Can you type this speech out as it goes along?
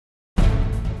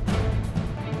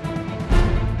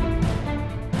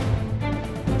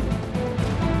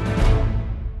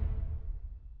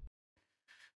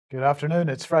Good afternoon.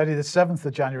 It's Friday the 7th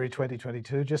of January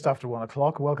 2022, just after 1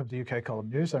 o'clock. Welcome to UK Column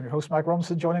News. I'm your host, Mike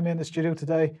Robinson. Joining me in the studio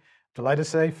today, delighted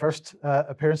to say, first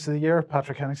appearance of the year,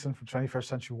 Patrick Henningsen from 21st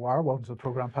Century Wire. Welcome to the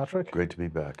programme, Patrick. Great to be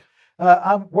back.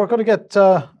 We're going to get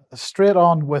straight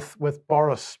on with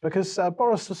Boris, because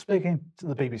Boris was speaking to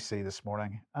the BBC this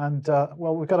morning. And,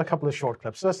 well, we've got a couple of short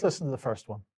clips. Let's listen to the first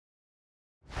one.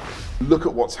 Look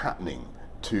at what's happening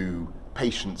to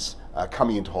patients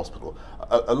coming into hospital.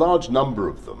 A large number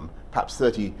of them, perhaps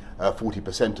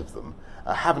 40% of them,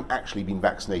 haven't actually been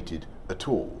vaccinated at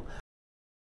all.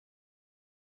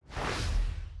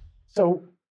 So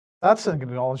that's an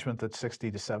acknowledgement that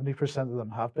 60 to 70% of them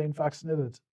have been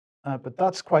vaccinated. But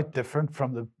that's quite different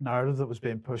from the narrative that was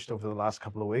being pushed over the last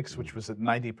couple of weeks, which was that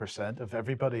 90% of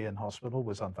everybody in hospital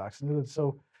was unvaccinated.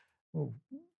 So a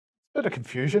bit of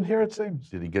confusion here, it seems.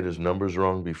 Did he get his numbers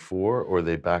wrong before, or are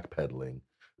they backpedaling?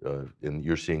 And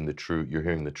you're hearing the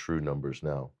true numbers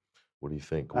now. What do you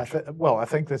think? I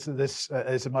think this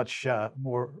is a much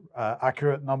more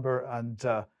accurate number, and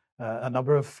a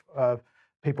number of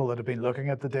people that have been looking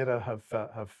at the data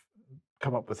have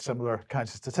come up with similar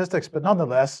kinds of statistics. But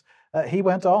nonetheless, he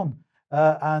went on,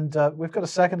 and we've got a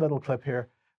second little clip here,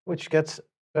 which gets a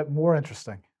bit more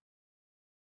interesting.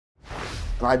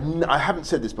 I haven't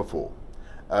said this before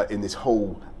in this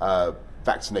whole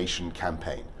vaccination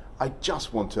campaign. I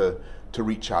just want to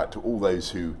reach out to all those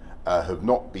who have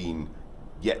not been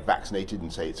yet vaccinated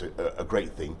and say it's a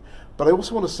great thing. But I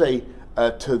also want to say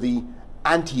to the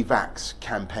anti-vax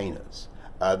campaigners,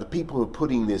 the people who are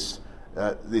putting this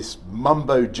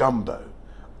mumbo jumbo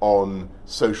on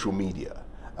social media,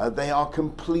 they are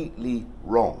completely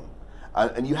wrong.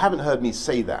 And you haven't heard me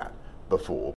say that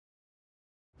before.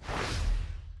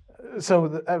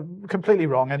 So completely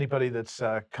wrong. Anybody that's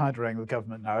countering the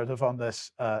government narrative on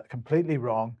this, completely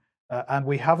wrong. And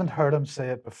we haven't heard him say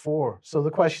it before. So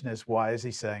the question is, why is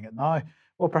he saying it now?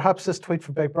 Well, perhaps this tweet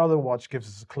from Big Brother Watch gives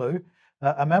us a clue.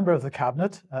 A member of the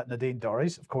cabinet, Nadine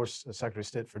Dorries, of course, Secretary of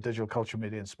State for Digital Culture,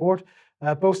 Media and Sport,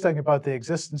 boasting about the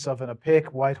existence of an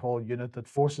opaque Whitehall unit that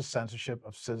forces censorship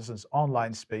of citizens'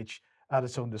 online speech at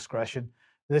its own discretion.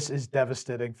 This is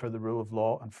devastating for the rule of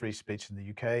law and free speech in the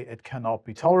UK. It cannot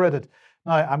be tolerated.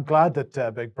 Now, I'm glad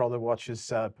that Big Brother Watch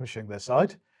is pushing this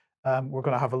out. We're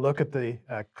going to have a look at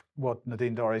what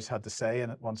Nadine Dorries had to say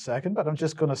in 1 second, but I'm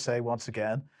just going to say once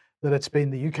again that it's been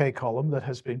the UK column that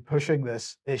has been pushing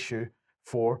this issue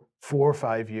for 4 or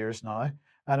 5 years now.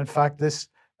 And in fact, this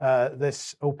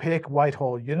opaque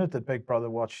Whitehall unit that Big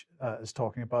Brother Watch is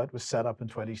talking about was set up in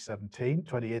 2018,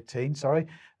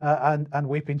 and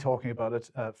we've been talking about it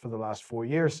for the last 4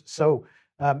 years. So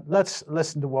let's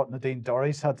listen to what Nadine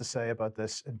Dorries had to say about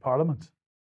this in Parliament.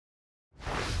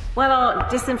 Well, our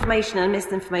disinformation and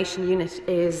misinformation unit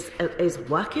is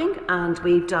working, and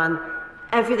we've done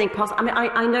everything possible. I mean,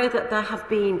 I know that there have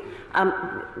been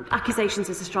accusations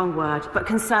is a strong word, but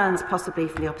concerns possibly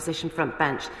from the opposition front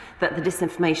bench that the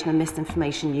disinformation and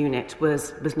misinformation unit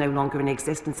was no longer in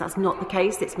existence. That's not the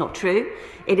case. It's not true.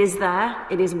 It is there.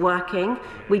 It is working.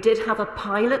 We did have a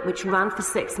pilot which ran for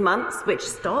 6 months, which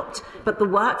stopped, but the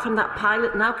work from that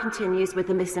pilot now continues with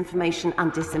the misinformation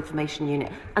and disinformation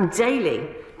unit. And daily,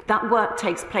 that work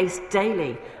takes place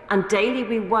daily, and daily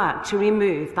we work to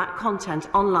remove that content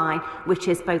online which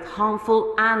is both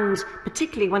harmful and,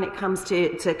 particularly when it comes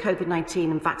to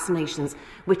COVID-19 and vaccinations,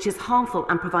 which is harmful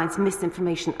and provides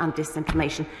misinformation and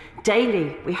disinformation.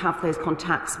 Daily we have those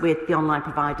contacts with the online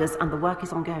providers, and the work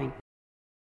is ongoing.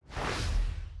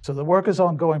 So the work is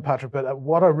ongoing, Patrick, but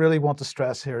what I really want to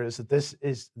stress here is that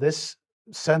this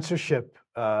censorship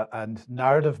and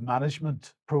narrative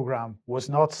management programme was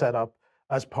not set up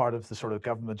as part of the sort of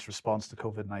government's response to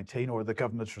COVID-19 or the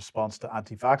government's response to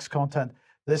anti-vax content.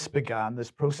 This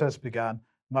process began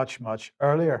much, much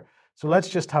earlier. So let's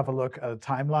just have a look at a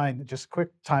timeline, just a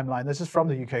quick timeline. This is from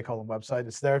the UK Column website.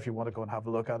 It's there if you want to go and have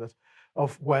a look at it,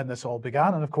 of when this all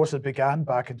began. And of course, it began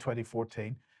back in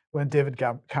 2014 when David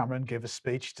Cameron gave a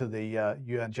speech to the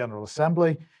UN General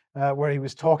Assembly where he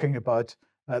was talking about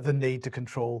the need to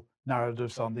control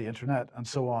narratives on the internet and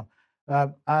so on.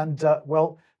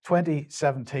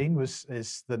 2017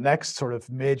 is the next sort of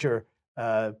major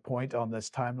point on this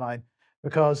timeline,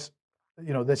 because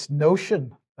this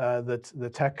notion that the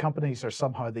tech companies are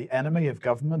somehow the enemy of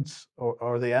governments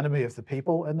or the enemy of the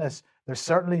people in this. They're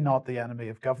certainly not the enemy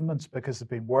of governments, because they've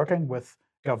been working with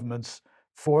governments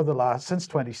since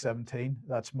 2017.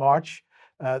 That's March.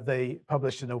 They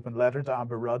published an open letter to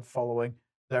Amber Rudd following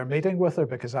their meeting with her,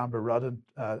 because Amber Rudd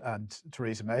and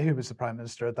Theresa May, who was the Prime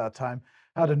Minister at that time,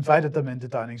 had invited them into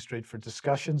Downing Street for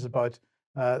discussions about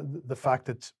the fact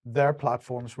that their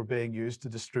platforms were being used to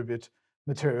distribute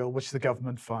material which the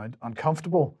government found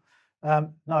uncomfortable.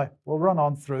 Now, we'll run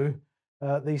on through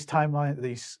these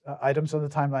items on the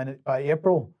timeline. By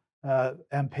April,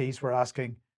 MPs were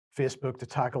asking Facebook to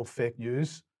tackle fake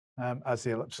news.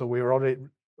 So we were already,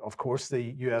 of course,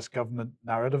 the US government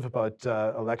narrative about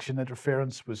election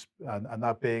interference was, and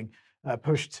that being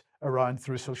pushed around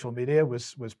through social media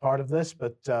was part of this.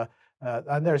 But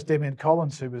and there's Damien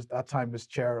Collins, who was at that time was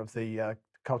chair of the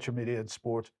Culture, Media and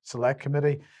Sport Select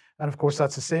Committee. And of course,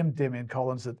 that's the same Damien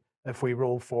Collins that, if we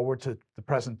roll forward to the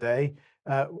present day,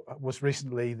 was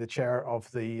recently the chair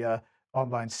of the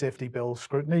Online Safety Bill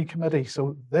Scrutiny Committee.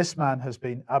 So this man has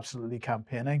been absolutely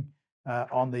campaigning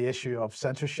on the issue of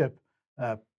censorship,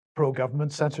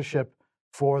 pro-government censorship,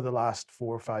 for the last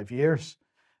 4 or 5 years.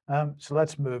 So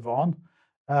let's move on.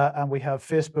 And we have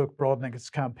Facebook broadening its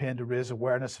campaign to raise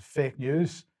awareness of fake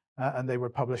news, and they were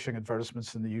publishing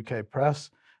advertisements in the UK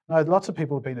press. Now, lots of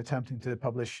people have been attempting to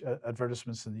publish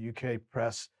advertisements in the UK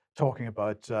press talking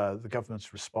about the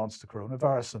government's response to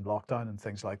coronavirus and lockdown and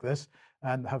things like this,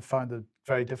 and have found it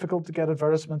very difficult to get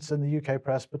advertisements in the UK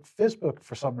press. But Facebook,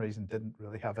 for some reason, didn't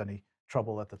really have any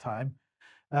trouble at the time.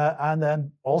 And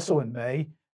then also in May,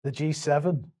 the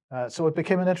G7. So it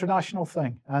became an international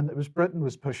thing, and it was Britain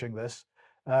was pushing this.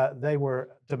 They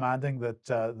were demanding that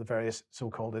the various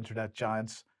so-called internet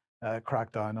giants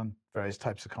crack down on various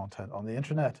types of content on the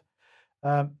internet.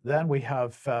 Then we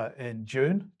have in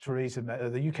June, Theresa May,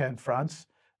 the UK and France,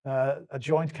 a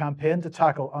joint campaign to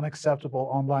tackle unacceptable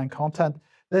online content.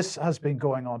 This has been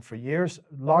going on for years,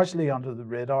 largely under the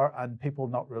radar and people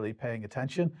not really paying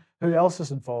attention. Who else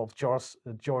is involved?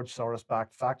 George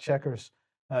Soros-backed fact checkers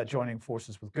joining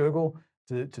forces with Google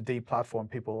to deplatform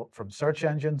people from search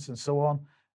engines and so on.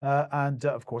 And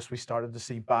of course, we started to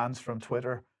see bans from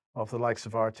Twitter of the likes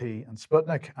of RT and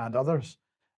Sputnik and others.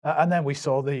 And then we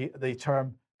saw the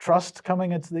term trust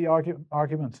coming into the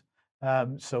argument.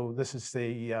 So this is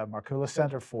the Markula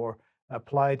Center for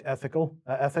Applied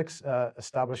Ethics,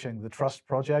 establishing the Trust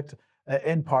Project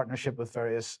in partnership with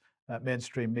various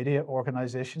mainstream media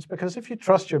organizations. Because if you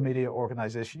trust your media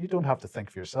organization, you don't have to think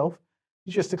for yourself.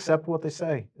 You just accept what they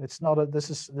say. It's not this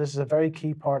is a very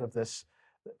key part of this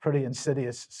pretty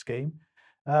insidious scheme.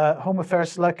 Home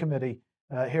Affairs Select Committee,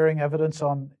 hearing evidence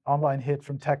on online hate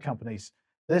from tech companies.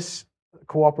 This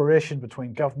cooperation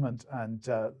between government and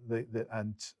the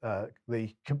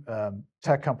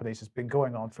tech companies has been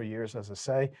going on for years, as I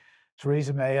say.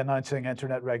 Theresa May announcing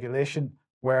internet regulation.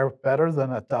 Where better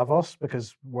than at Davos,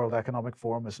 because World Economic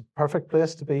Forum is a perfect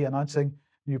place to be announcing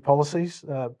new policies,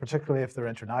 particularly if they're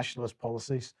internationalist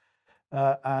policies.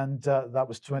 And that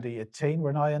was 2018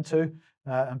 we're now into.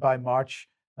 And by March,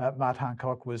 Matt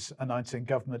Hancock was announcing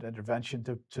government intervention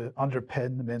to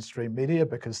underpin the mainstream media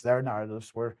because their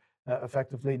narratives were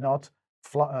effectively not,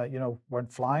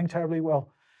 weren't flying terribly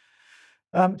well.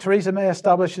 Theresa May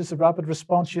establishes a rapid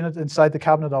response unit inside the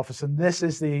Cabinet Office, and this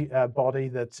is the body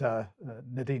that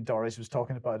Nadine Dorries was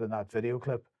talking about in that video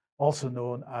clip, also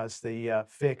known as the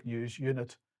Fake News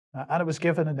Unit. And it was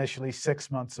given initially 6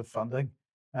 months of funding,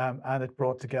 and it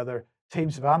brought together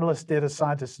teams of analysts, data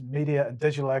scientists, media and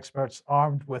digital experts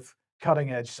armed with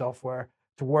cutting-edge software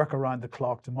to work around the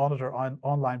clock to monitor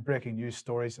online breaking news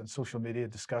stories and social media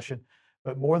discussion.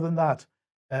 But more than that,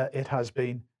 it has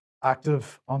been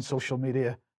active on social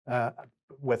media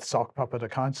with sock puppet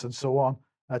accounts and so on,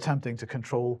 attempting to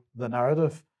control the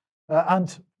narrative.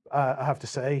 And I have to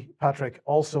say, Patrick,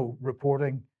 also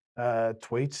reporting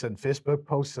tweets and Facebook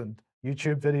posts and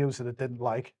YouTube videos that it didn't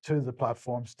like to the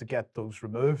platforms to get those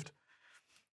removed.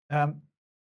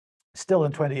 Still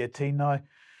in 2018 now,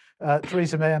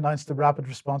 Theresa May announced the Rapid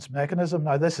Response Mechanism.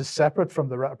 Now, this is separate from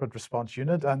the Rapid Response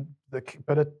Unit,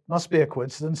 but it must be a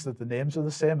coincidence that the names are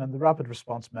the same. And the Rapid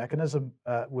Response Mechanism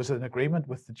was an agreement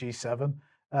with the G7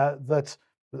 that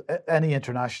any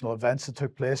international events that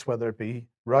took place, whether it be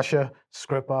Russia,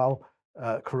 Skripal,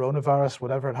 coronavirus,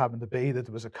 whatever it happened to be, that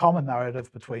there was a common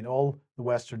narrative between all the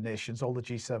Western nations, all the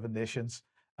G7 nations,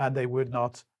 and they would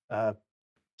not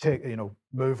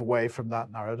move away from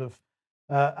that narrative.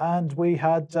 And we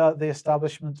had the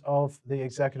establishment of the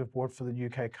Executive Board for the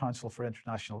UK Council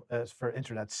for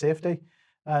Internet Safety.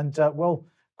 And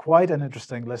quite an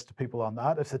interesting list of people on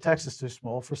that. If the text is too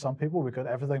small for some people, we've got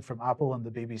everything from Apple and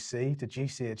the BBC to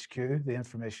GCHQ, the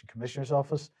Information Commissioner's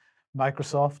Office,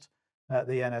 Microsoft, the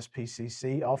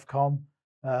NSPCC, Ofcom,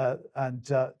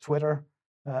 and Twitter,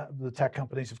 the tech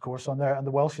companies, of course, on there, and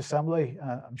the Welsh Assembly.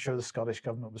 I'm sure the Scottish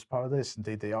Government was part of this.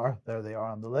 Indeed, they are. There they are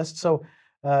on the list. So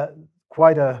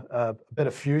quite a bit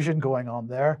of fusion going on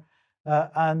there.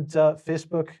 And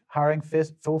Facebook hiring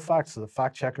full facts, so the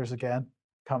fact checkers again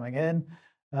coming in.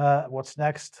 What's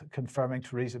next? Confirming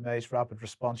Theresa May's Rapid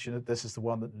Response Unit. This is the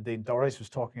one that Nadine Dorries was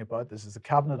talking about. This is the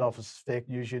Cabinet Office's fake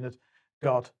news unit,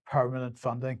 got permanent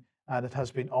funding, and it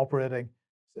has been operating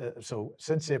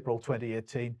since April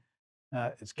 2018.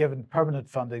 It's given permanent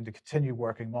funding to continue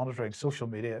working, monitoring social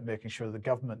media and making sure the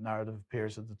government narrative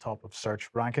appears at the top of search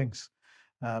rankings.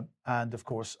 And of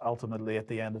course, ultimately, at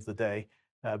the end of the day,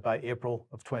 by April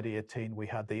of 2018, we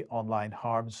had the Online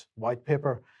Harms White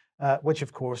Paper, which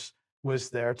of course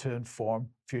was there to inform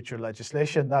future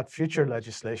legislation. That future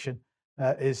legislation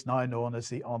is now known as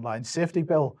the Online Safety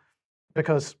Bill,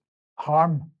 because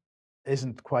harm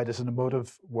isn't quite as an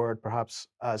emotive word perhaps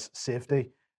as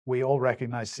safety. We all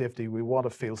recognize safety. We want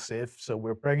to feel safe. So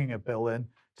we're bringing a bill in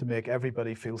to make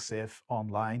everybody feel safe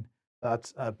online.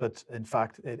 But in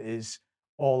fact, it is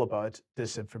all about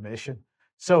disinformation.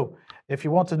 So if you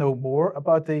want to know more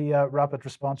about the Rapid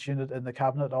Response Unit in the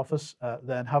Cabinet Office,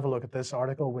 then have a look at this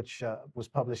article, which was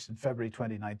published in February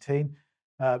 2019.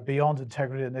 Beyond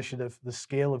Integrity Initiative, the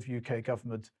scale of UK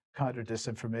government counter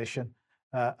disinformation.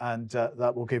 And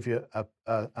that will give you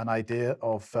an idea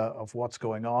of what's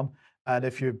going on. And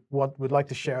if you would like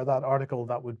to share that article,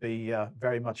 that would be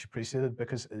very much appreciated,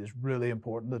 because it is really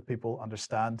important that people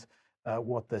understand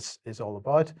what this is all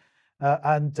about.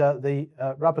 And the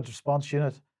Rapid Response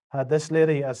Unit had this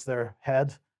lady as their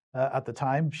head at the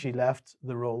time. She left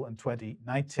the role in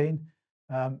 2019.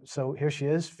 So here she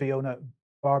is, Fiona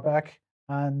Barback,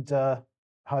 and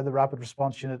how the Rapid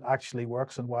Response Unit actually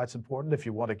works and why it's important. If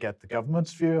you want to get the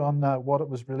government's view on what it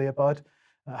was really about,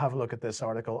 have a look at this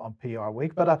article on PR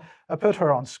Week. But I put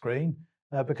her on screen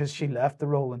because she left the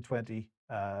role in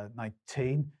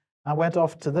 2019 and went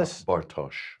off to this.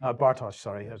 Bartosz. Bartosz,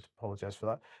 sorry, I apologize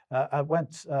for that. I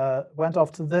went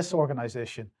off to this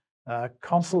organization,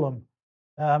 Consulum.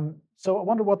 So I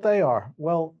wonder what they are.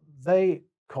 Well, they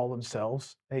call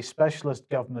themselves a specialist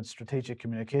government strategic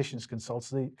communications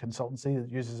consultancy that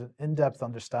uses an in-depth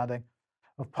understanding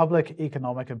of public,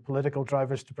 economic, and political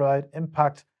drivers to provide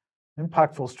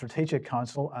impactful strategic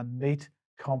counsel and meet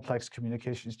complex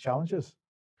communications challenges.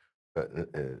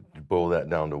 Boil that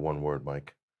down to one word,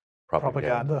 Mike.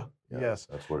 Propaganda. Yeah, yes,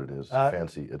 that's what it is.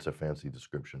 It's a fancy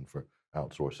description for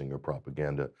outsourcing your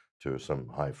propaganda to some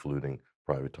high-fluting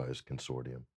privatized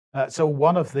consortium. So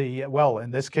one of the, well,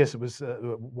 in this case, it was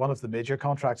one of the major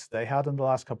contracts they had in the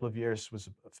last couple of years was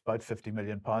about £50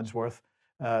 million worth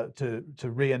to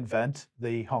reinvent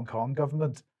the Hong Kong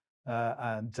government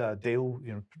and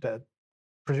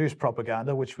produce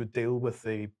propaganda which would deal with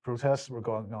the protests that were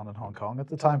going on in Hong Kong at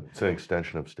the time. It's an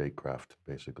extension of statecraft,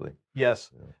 basically. Yes.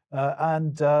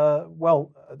 Yeah.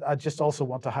 Well, I just also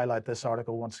want to highlight this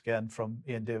article once again from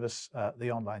Ian Davis, the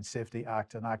Online Safety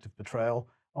Act, an act of betrayal,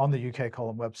 on the UK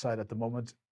Column website at the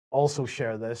moment. Also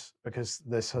share this, because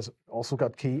this has also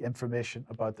got key information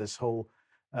about this whole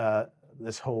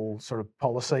sort of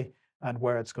policy and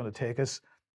where it's going to take us.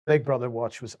 Big Brother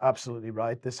Watch was absolutely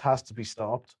right. This has to be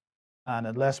stopped. And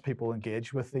unless people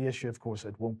engage with the issue, of course,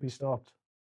 it won't be stopped.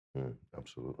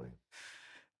 Absolutely.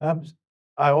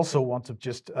 I also want to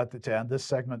just, to end this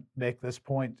segment, make this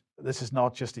point. This is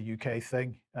not just a UK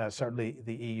thing. Certainly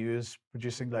the EU is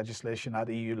producing legislation at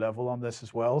EU level on this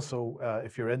as well. So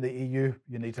if you're in the EU,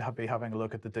 you need to be having a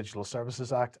look at the Digital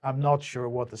Services Act. I'm not sure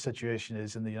what the situation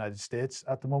is in the United States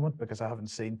at the moment, because I haven't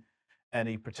seen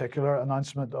any particular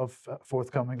announcement of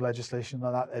forthcoming legislation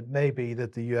on that. It may be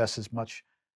that the US is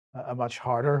a much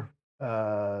harder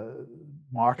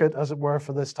market, as it were,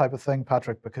 for this type of thing,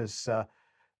 Patrick, because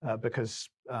of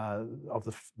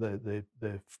the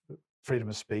freedom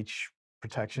of speech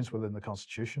protections within the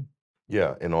Constitution.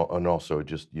 Yeah, and also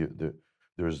just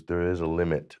there is a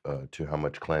limit to how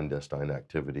much clandestine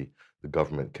activity the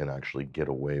government can actually get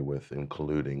away with,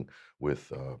 including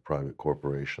with private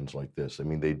corporations like this. I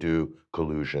mean, they do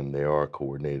collusion, they are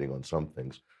coordinating on some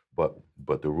things, but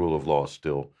the rule of law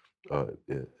still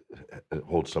it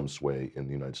holds some sway in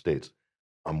the United States.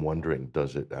 I'm wondering,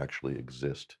 does it actually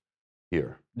exist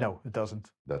here? No, it doesn't.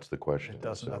 That's the question. It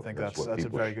doesn't. So I think that's a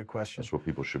very good question. That's what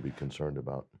people should be concerned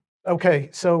about. Okay,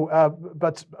 so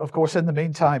but of course, in the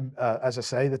meantime, as I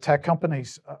say, the tech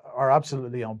companies are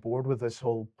absolutely on board with this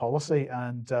whole policy,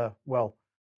 and well,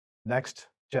 next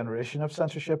generation of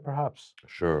censorship, perhaps.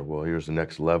 Sure. Well, here's the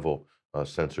next level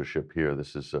censorship here.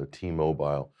 This is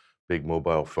T-Mobile, big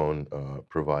mobile phone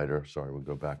provider. Sorry, we'll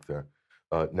go back there.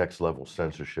 Next level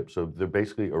censorship. So they're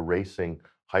basically erasing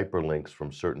hyperlinks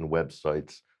from certain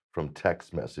websites from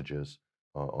text messages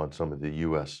on some of the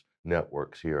U.S.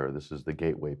 networks here. This is the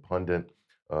Gateway Pundit.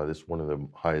 This is one of the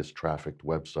highest trafficked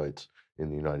websites in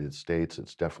the United States.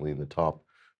 It's definitely in the top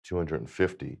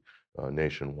 250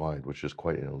 nationwide, which is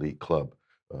quite an elite club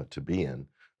to be in.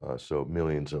 so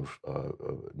millions of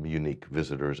unique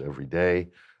visitors every day.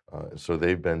 So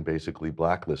they've been basically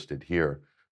blacklisted here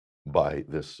by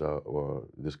this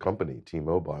company,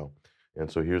 T-Mobile. And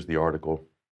so here's the article.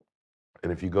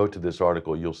 And if you go to this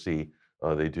article, you'll see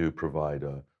they do provide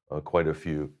quite a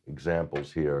few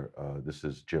examples here. This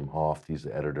is Jim Hoft. He's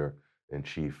the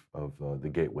editor-in-chief of the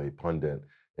Gateway Pundit,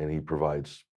 and he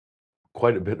provides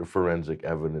quite a bit of forensic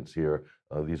evidence here.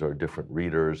 These are different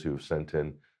readers who've sent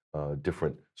in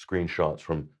different screenshots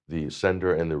from the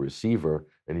sender and the receiver,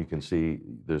 and you can see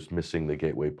there's missing the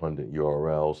Gateway Pundit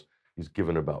URLs. He's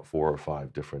given about 4 or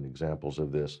 5 different examples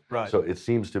of this. Right. So it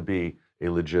seems to be a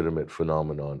legitimate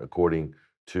phenomenon, according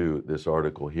to this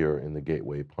article here in the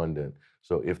Gateway Pundit.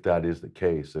 So if that is the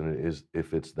case, and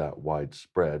if it's that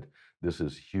widespread, this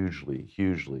is hugely,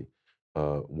 hugely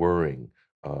worrying.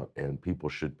 And people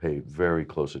should pay very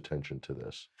close attention to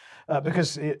this.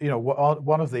 Because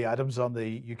one of the items on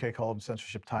the UK column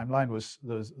censorship timeline was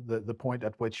the point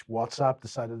at which WhatsApp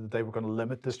decided that they were going to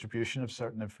limit distribution of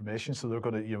certain information. So they're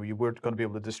going to, you weren't going to be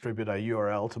able to distribute a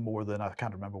URL to more than, I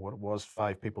can't remember what it was,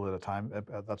 5 people at a time.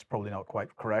 That's probably not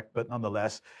quite correct, but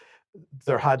nonetheless,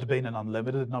 there had to be an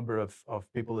unlimited number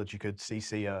of people that you could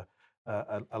CC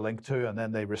a link to, and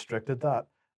then they restricted that.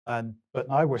 But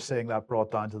now we're seeing that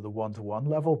brought down to the one-to-one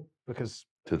level because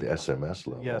to the SMS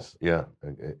level. Yes. Yeah,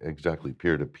 exactly,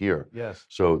 peer to peer. Yes.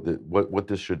 So what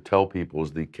this should tell people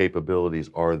is the capabilities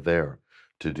are there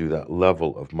to do that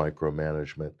level of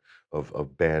micromanagement,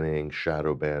 of banning,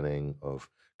 shadow banning, of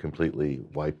completely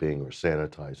wiping or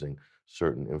sanitizing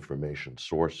certain information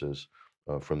sources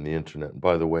from the internet. And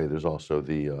by the way, there's also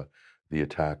the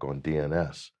attack on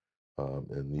DNS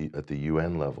at the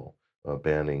UN level.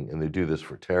 Banning, and they do this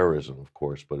for terrorism, of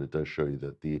course, but it does show you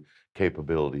that the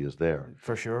capability is there.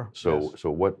 For sure. So, yes.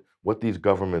 so what these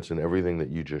governments and everything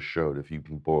that you just showed, if you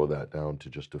can boil that down to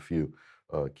just a few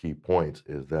key points,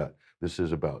 is that this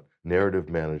is about narrative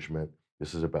management.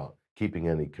 This is about keeping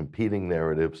any competing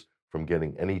narratives from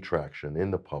getting any traction in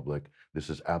the public.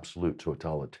 This is absolute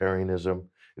totalitarianism.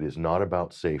 It is not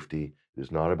about safety. It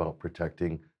is not about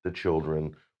protecting the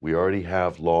children. We already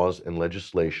have laws and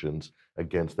legislations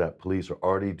against that. Police are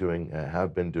already doing,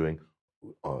 have been doing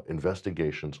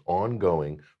investigations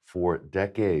ongoing for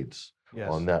decades Yes.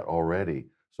 on that already.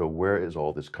 So where is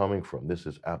all this coming from? This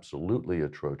is absolutely a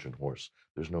Trojan horse.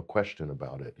 There's no question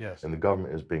about it. Yes. And the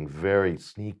government is being very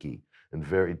sneaky and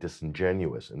very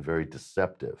disingenuous and very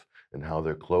deceptive in how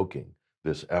they're cloaking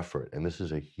this effort. And this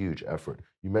is a huge effort.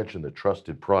 You mentioned the Trust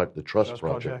Project,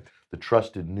 the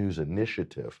Trusted News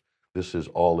Initiative. This is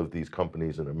all of these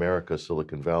companies in America,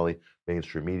 Silicon Valley,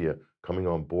 mainstream media, coming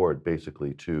on board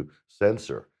basically to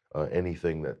censor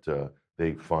anything that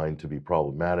they find to be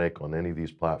problematic on any of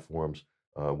these platforms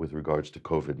with regards to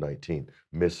COVID-19,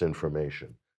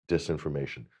 misinformation,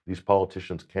 disinformation. These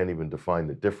politicians can't even define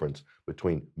the difference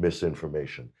between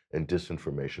misinformation and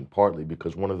disinformation, partly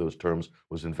because one of those terms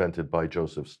was invented by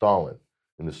Joseph Stalin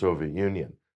in the Soviet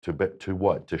Union. To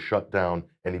what? To shut down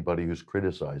anybody who's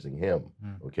criticizing him.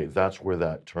 Okay, that's where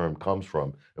that term comes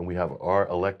from. And we have our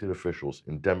elected officials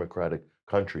in democratic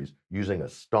countries using a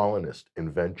Stalinist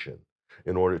invention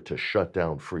in order to shut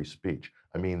down free speech.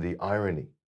 I mean, the irony,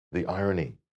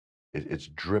 it's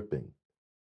dripping.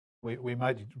 We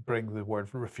might bring the word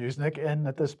refusenik in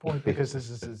at this point because this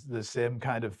is the same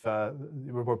kind of,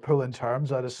 we're pulling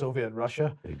terms out of Soviet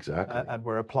Russia. Exactly. And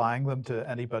we're applying them to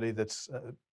anybody that's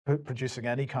producing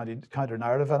any counter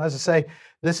narrative. And as I say,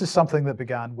 this is something that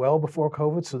began well before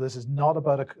COVID. So this is not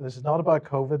about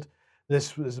COVID.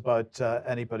 This is about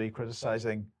anybody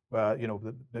criticizing,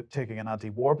 taking an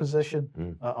anti-war position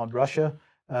on Russia.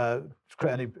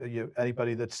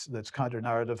 Anybody that's counter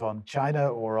narrative on China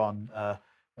or on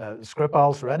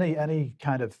Skripals or any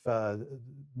kind of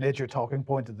major talking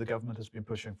point that the government has been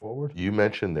pushing forward. You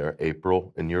mentioned there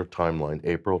April in your timeline,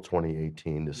 April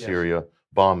 2018, the Yes. Syria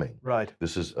bombing. Right.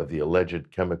 This is the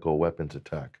alleged chemical weapons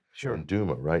attack Sure. in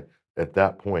Duma, right? At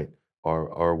that point,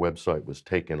 our website was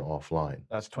taken offline.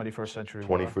 That's 21st century.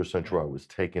 21st Century was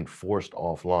forced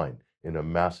offline in a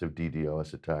massive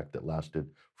DDoS attack that lasted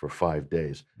for 5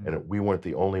 days. And we weren't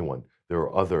the only one. There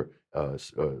were other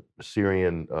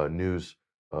Syrian news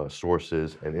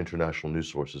sources and international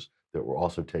news sources that were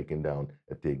also taken down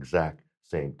at the exact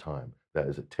same time. That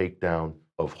is a takedown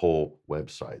of whole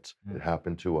websites. It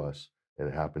happened to us, and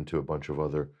it happened to a bunch of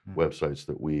other websites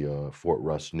that we, Fort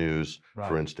Russ News,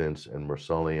 for instance, and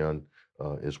Marsalian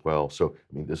as well. So,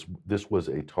 I mean, this was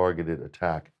a targeted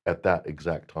attack at that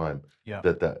exact time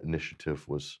that initiative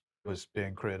was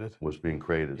being created. Was being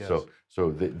created. Yes.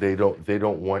 So they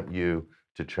don't want you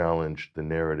to challenge the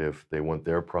narrative. They want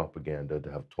their propaganda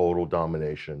to have total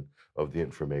domination of the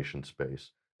information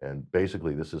space. And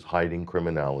basically, this is hiding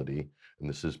criminality, and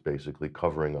this is basically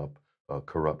covering up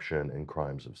corruption and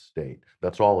crimes of state.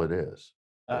 That's all it is.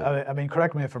 I mean,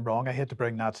 correct me if I'm wrong. I hate to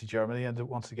bring Nazi Germany into it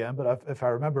once again, but if I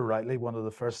remember rightly, one of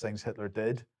the first things Hitler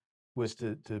did was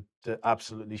to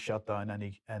absolutely shut down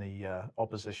any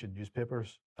opposition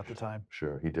newspapers at the time.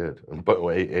 Sure, he did. But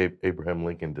Abraham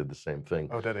Lincoln did the same thing.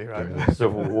 Oh, did he? During Right. the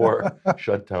Civil War,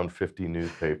 shut down 50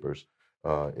 newspapers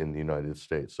in the United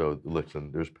States. So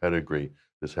listen, there's pedigree.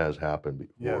 This has happened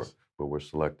before, Yes. but we're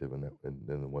selective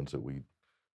in the ones that we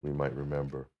might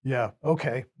remember. Yeah.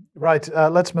 Okay. Right.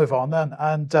 Let's move on then.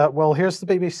 And well, here's the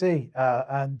BBC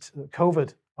and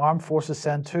COVID. Armed forces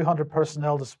send 200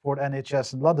 personnel to support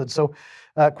NHS in London. So,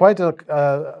 quite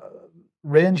a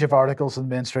range of articles in the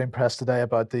mainstream press today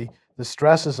about the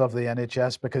stresses of the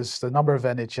NHS, because the number of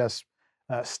NHS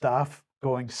staff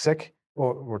going sick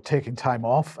or taking time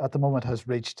off at the moment has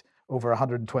reached over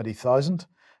 120,000.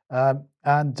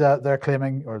 And they're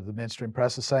claiming, or the mainstream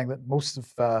press is saying, that most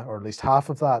of, or at least half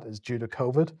of that is due to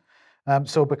COVID.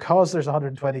 So because there's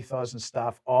 120,000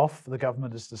 staff off, the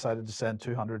government has decided to send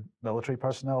 200 military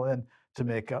personnel in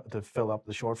to fill up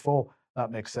the shortfall.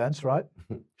 That makes sense, right?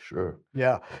 Sure.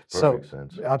 Yeah. Perfect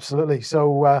sense. Absolutely.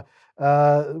 So,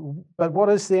 but what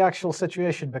is the actual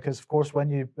situation? Because of course, when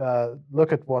you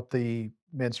look at what the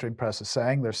mainstream press is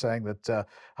saying, they're saying that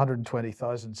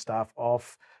 120,000 staff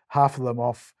off, half of them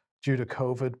off due to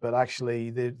COVID, but actually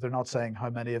they're not saying how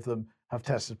many of them have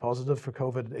tested positive for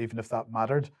COVID, even if that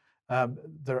mattered.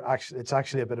 It's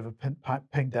actually a bit of a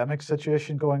pandemic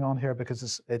situation going on here,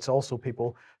 because it's also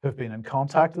people who've been in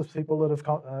contact with people that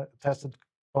have tested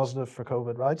positive for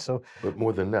COVID, right? So, but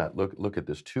more than that, look at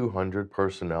this: 200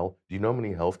 personnel. Do you know how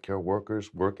many healthcare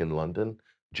workers work in London?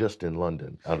 Just in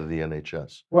London, out of the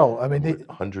NHS. Well, I mean,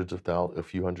 hundreds of thousands, a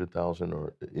few 100,000,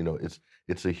 or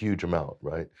it's a huge amount,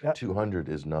 right? Yeah. 200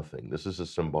 is nothing. This is a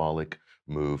symbolic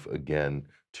move again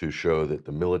to show that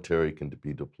the military can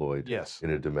be deployed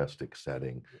in a domestic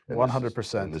setting.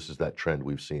 100%. And this is that trend.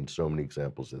 We've seen so many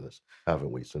examples of this,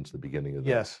 haven't we, since the beginning of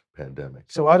the pandemic?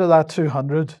 So out of that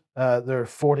 200, there are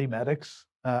 40 medics,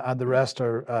 and the rest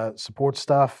are support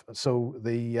staff. So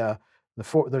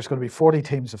there's going to be 40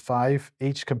 teams of 5,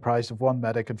 each comprised of 1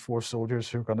 medic and 4 soldiers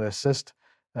who are going to assist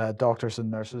doctors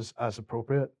and nurses as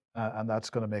appropriate. And that's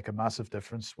going to make a massive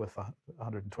difference with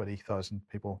 120,000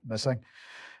 people missing.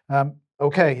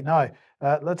 Okay, now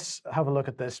let's have a look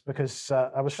at this, because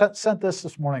I was sent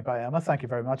this morning by Emma. Thank you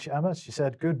very much, Emma. She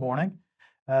said, "Good morning.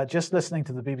 Just listening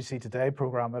to the BBC Today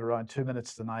programme at around 2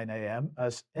 minutes to 9 a.m.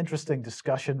 as interesting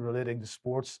discussion relating to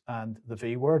sports and the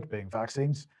V word, being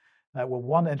vaccines. Well,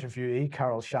 one interviewee,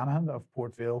 Carol Shanahan of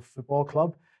Port Vale Football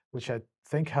Club, which I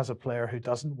think has a player who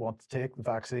doesn't want to take the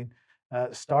vaccine,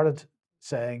 started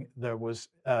saying there was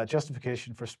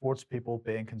justification for sports people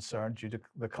being concerned due to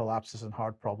the collapses and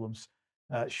heart problems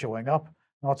showing up.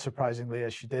 Not surprisingly,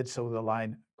 as she did so, the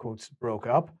line, quotes, broke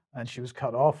up and she was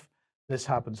cut off. This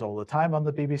happens all the time on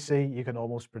the BBC. You can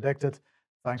almost predict it.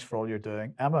 Thanks for all you're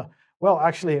doing, Emma." Well,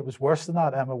 actually, it was worse than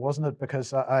that, Emma, wasn't it?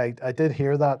 Because I did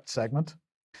hear that segment.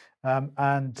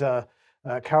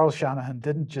 Carol Shanahan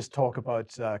didn't just talk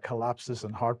about collapses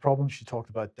and heart problems. She talked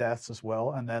about deaths as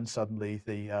well. And then suddenly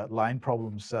the line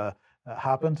problems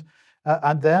happened.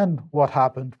 And then what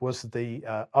happened was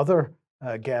the other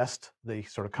guest, the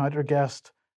sort of counter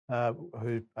guest,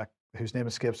 whose name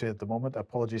escapes me at the moment,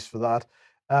 apologies for that,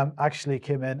 actually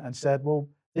came in and said, well,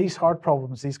 these heart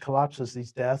problems, these collapses,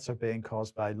 these deaths are being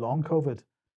caused by long COVID.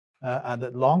 And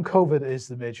that long COVID is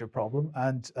the major problem.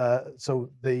 And so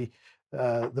the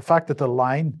fact that the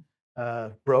line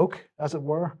broke, as it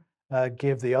were,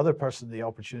 gave the other person the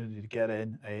opportunity to get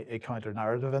in a counter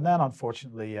narrative. And then,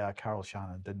 unfortunately, Carol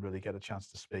Shanahan didn't really get a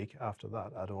chance to speak after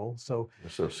that at all. So they're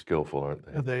so skillful, aren't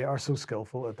they? They are so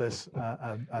skillful at this.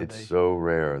 And it's so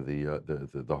rare.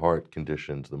 The heart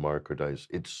conditions, the myocarditis.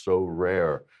 It's so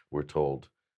rare. We're told.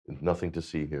 Nothing to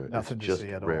see here. Nothing it's to just see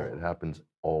at rare. all. It happens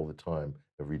all the time,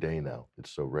 every day now.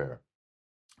 It's so rare.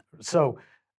 So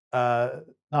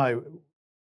now,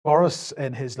 Boris,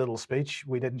 in his little speech,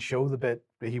 we didn't show the bit,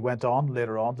 but he went on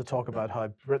later on to talk about how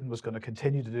Britain was going to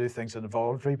continue to do things on a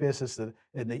voluntary basis, that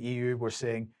in the EU we're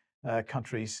seeing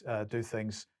countries do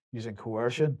things using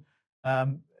coercion.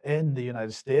 In the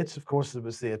United States, of course, there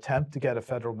was the attempt to get a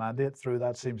federal mandate through.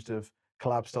 That seems to have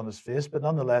collapsed on its face, but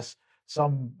nonetheless,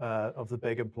 some of the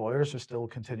big employers are still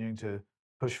continuing to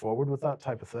push forward with that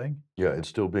type of thing. Yeah, it's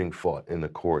still being fought in the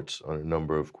courts, on a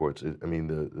number of courts. I mean,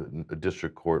 the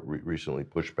district court recently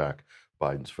pushed back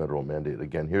Biden's federal mandate.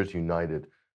 Again, here's United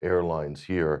Airlines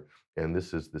here. and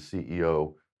this is the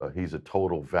CEO. He's a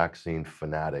total vaccine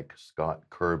fanatic, Scott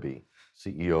Kirby,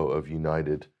 CEO of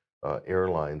United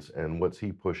Airlines. And what's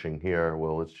he pushing here?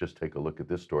 Well, let's just take a look at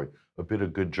this story. A bit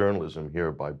of good journalism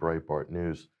here by Breitbart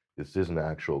News. This is an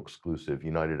actual exclusive.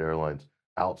 United Airlines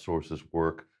outsources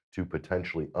work to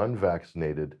potentially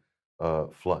unvaccinated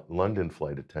London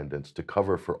flight attendants to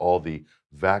cover for all the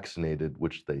vaccinated,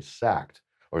 which they sacked,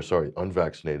 or sorry,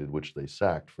 unvaccinated, which they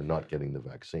sacked for not getting the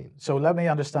vaccine. So let me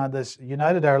understand this.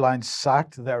 United Airlines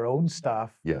sacked their own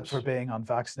staff Yes. for being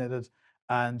unvaccinated,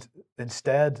 and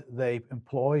instead they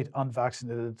employed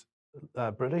unvaccinated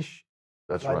British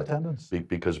That's flight right. attendants.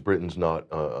 Because Britain's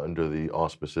not under the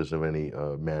auspices of any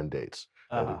mandates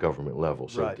at a government level,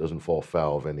 so Right. it doesn't fall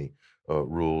foul of any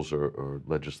rules or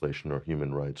legislation or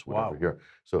human rights, whatever Wow. here.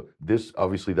 So this,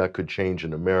 obviously, that could change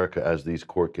in America as these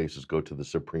court cases go to the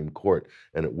Supreme Court,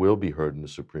 and it will be heard in the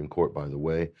Supreme Court, by the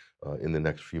way, in the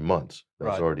next few months.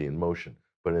 That's Right. already in motion.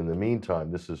 But in the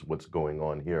meantime, this is what's going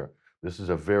on here. This is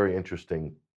a very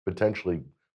interesting, potentially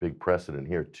big precedent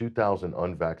here. 2,000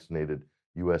 unvaccinated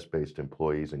US-based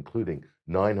employees, including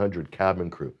 900 cabin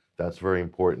crew. That's very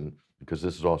important because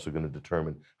this is also going to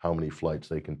determine how many flights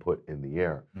they can put in the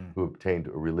air, who obtained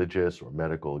religious or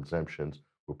medical exemptions,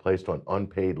 were placed on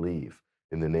unpaid leave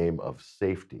in the name of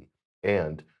safety.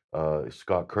 And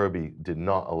Scott Kirby did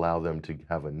not allow them to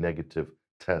have a negative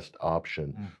test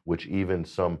option, which even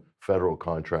some federal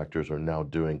contractors are now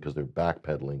doing because they're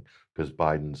backpedaling because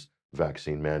Biden's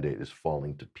vaccine mandate is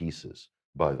falling to pieces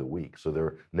by the week. So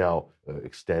they're now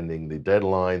extending the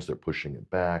deadlines, they're pushing it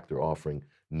back, they're offering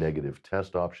negative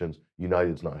test options.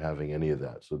 United's not having any of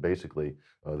that. So basically,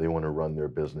 they want to run their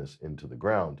business into the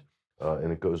ground.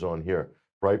 And it goes on here.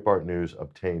 Breitbart News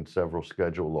obtained several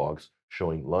schedule logs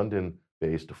showing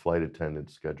London-based flight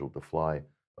attendants scheduled to fly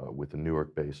with the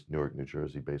Newark, New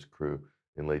Jersey-based crew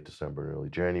in late December and early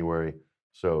January.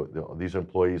 So these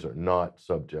employees are not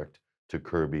subject to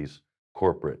Kirby's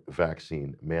corporate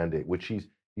vaccine mandate, which he's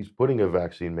putting a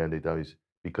vaccine mandate down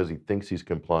because he thinks he's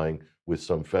complying with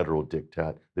some federal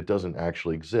diktat that doesn't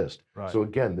actually exist. Right. So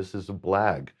again, this is a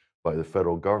blag by the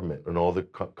federal government, and all the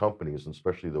companies, and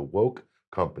especially the woke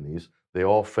companies, they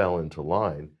all fell into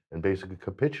line and basically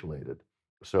capitulated.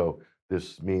 So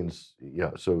this means,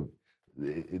 so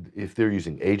if they're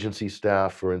using agency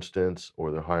staff, for instance,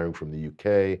 or they're hiring from the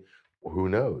UK, who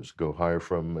knows, go hire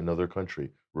from another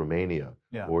country, Romania,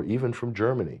 or even from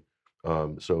Germany.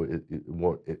 So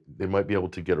they might be able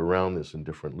to get around this in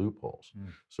different loopholes.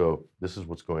 So this is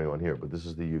what's going on here, but this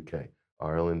is the UK.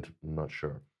 Ireland, I'm not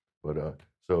sure. But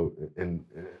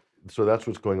so that's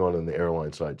what's going on the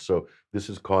airline side. So this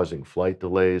is causing flight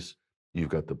delays. You've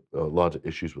got lots of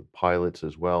issues with pilots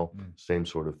as well, same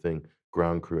sort of thing,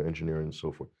 ground crew, engineering, and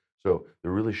so forth. So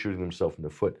they're really shooting themselves in the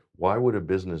foot. Why would a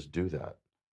business do that?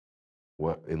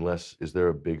 Is there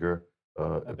a bigger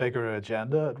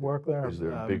agenda at work there? Is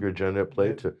there a bigger agenda at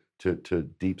play to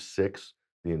deep six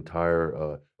the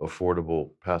entire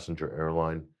affordable passenger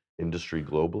airline industry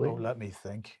globally? Oh, let me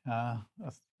think.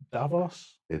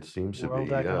 Davos? It seems to be,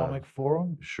 World Economic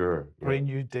Forum? Sure. Green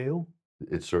New Deal?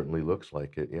 It certainly looks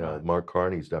like it, yeah. Right. Mark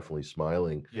Carney's definitely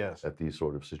smiling Yes. at these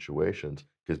sort of situations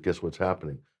because guess what's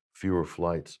happening? Fewer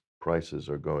flights, prices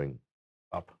are going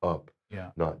up,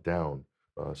 not down.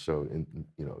 So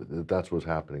that's what's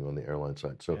happening on the airline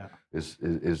side. So is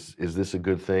this a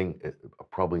good thing?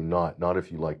 Probably not. Not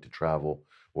if you like to travel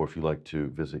or if you like to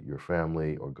visit your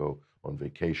family or go on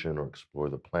vacation or explore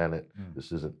the planet.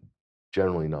 This isn't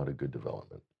generally not a good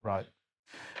development. Right.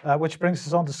 Which brings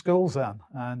us on to schools then,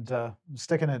 and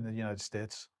sticking in the United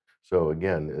States. So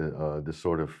again, this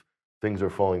sort of things are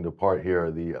falling apart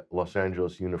here. The Los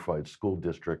Angeles Unified School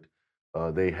District,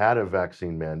 they had a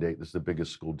vaccine mandate. This is the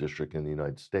biggest school district in the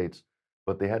United States,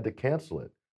 but they had to cancel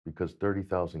it because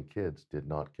 30,000 kids did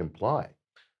not comply.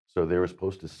 So they were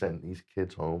supposed to send these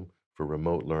kids home for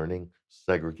remote learning,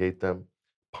 segregate them,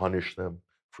 punish them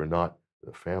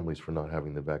the families for not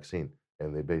having the vaccine,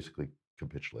 and they basically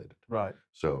capitulated. Right.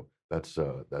 So that's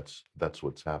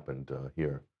what's happened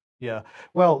here. Yeah.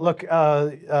 Well, look, in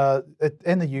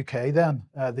the UK, then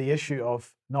the issue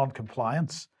of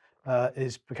non-compliance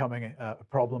is becoming a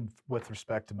problem with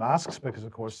respect to masks, because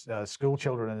of course school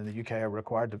children in the UK are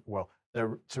required to. Well,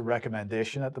 it's a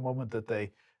recommendation at the moment that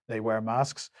they wear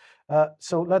masks.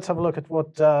 So let's have a look at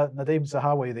what Nadhim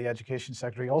Zahawi, the Education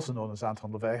Secretary, also known as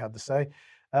Anton LaVey, had to say.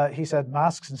 He said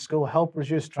masks in school help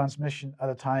reduce transmission at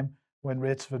a time when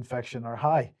rates of infection are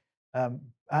high.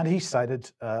 And he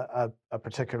cited a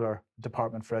particular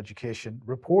Department for Education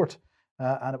report,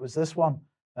 and it was this one,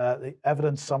 the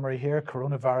evidence summary here,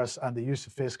 coronavirus and the use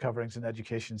of face coverings in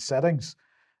education settings.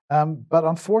 But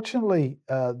unfortunately,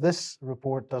 this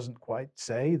report doesn't quite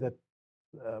say that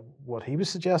what he was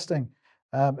suggesting.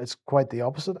 It's quite the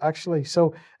opposite, actually.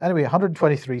 So anyway,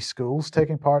 123 schools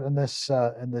taking part in this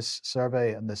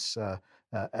survey and this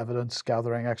evidence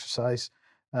gathering exercise,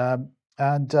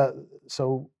 and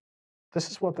so this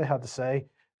is what they had to say.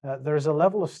 There is a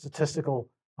level of statistical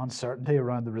uncertainty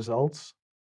around the results.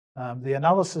 The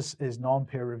analysis is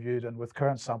non-peer reviewed and with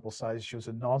current sample size shows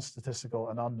a non-statistical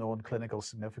and unknown clinical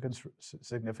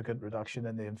significant reduction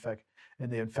in the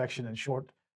infection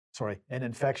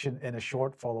in a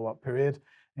short follow-up period,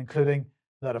 including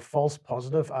that a false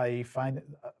positive, i.e.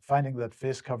 finding that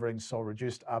face coverings saw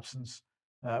reduced absence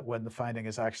when the finding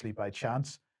is actually by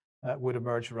chance, would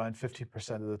emerge around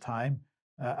 50% of the time.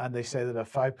 And they say that a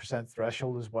 5%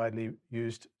 threshold is widely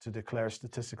used to declare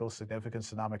statistical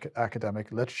significance in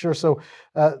academic literature. So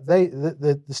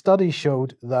the study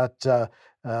showed that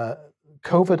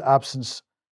COVID absence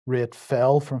rate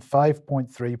fell from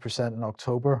 5.3% in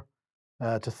October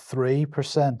to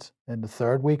 3% in the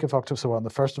third week of October. So on the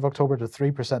 1st of October to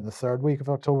 3% in the third week of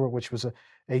October, which was a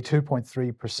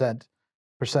 2.3%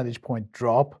 percentage point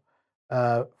drop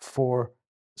for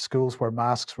schools where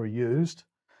masks were used.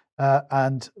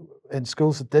 And in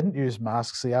schools that didn't use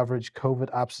masks, the average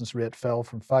COVID absence rate fell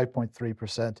from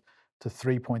 5.3% to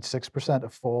 3.6%, a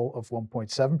fall of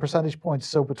 1.7 percentage points.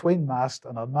 So between masked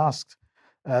and unmasked,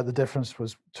 the difference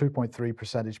was 2.3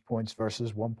 percentage points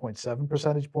versus 1.7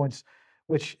 percentage points,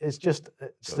 which is just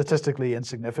statistically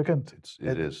insignificant.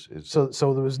 It is.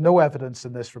 So there was no evidence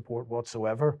in this report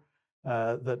whatsoever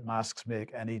that masks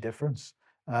make any difference.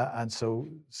 And so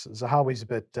Zahawi's a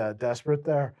bit desperate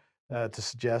there. To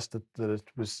suggest that it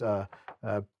was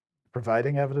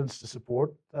providing evidence to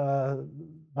support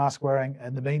mask wearing.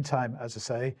 In the meantime, as I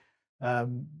say,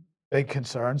 big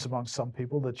concerns among some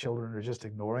people that children are just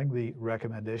ignoring the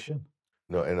recommendation.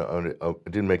 No, and I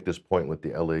didn't make this point with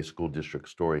the LA school district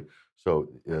story. So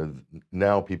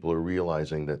now people are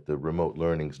realizing that the remote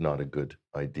learning is not a good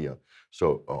idea.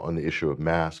 So on the issue of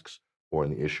masks, or on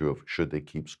the issue of should they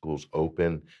keep schools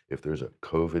open if there's a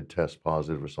COVID test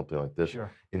positive or something like this.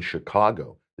 Sure. In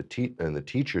Chicago, the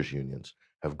teachers unions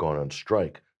have gone on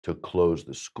strike to close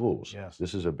the schools. Yes.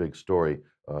 This is a big story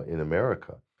in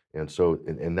America. And so,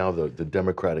 and now the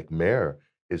Democratic mayor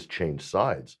has changed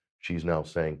sides. She's now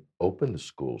saying, open the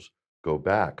schools, go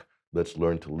back, let's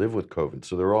learn to live with COVID.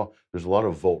 So there's a lot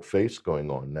of volte-face going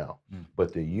on now.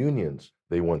 But the unions,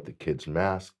 they want the kids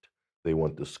masked, they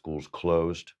want the schools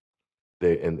closed.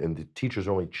 And the teachers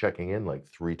are only checking in like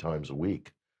 3 times a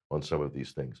week on some of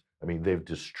these things. I mean, they've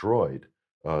destroyed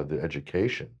the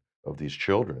education of these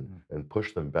children and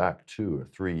pushed them back 2 or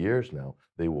 3 years now.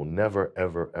 They will never,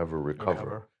 ever, ever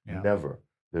recover. Yeah. Never.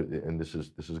 And this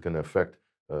is going to affect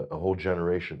a whole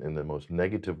generation in the most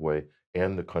negative way,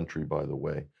 and the country, by the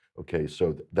way. Okay,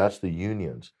 so that's the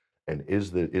unions. And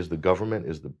is the government,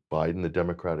 is the Biden, the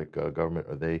Democratic government,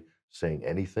 are they saying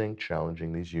anything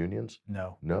challenging these unions?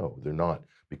 No. No, they're not,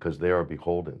 because they are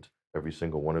beholden. Every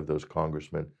single one of those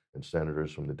congressmen and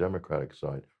senators from the Democratic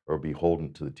side are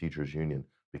beholden to the teachers union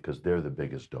because they're the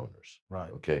biggest donors.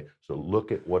 Right. Okay, so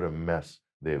look at what a mess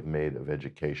they have made of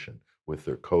education with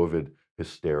their COVID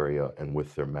hysteria and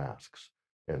with their masks.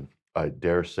 And I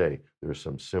dare say there's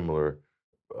some similar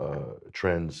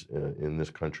trends in this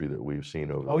country that we've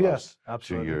seen over the last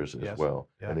 2 years as well.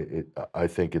 Yeah. And I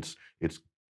think it's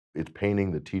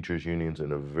painting the teachers unions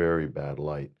in a very bad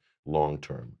light long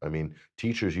term. I mean,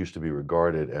 teachers used to be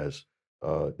regarded as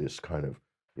this kind of,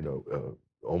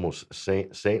 almost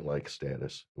saint-like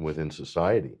status within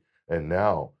society. And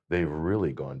now they've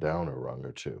really gone down a rung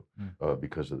or two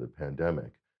because of the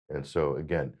pandemic. And so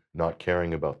again, not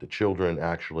caring about the children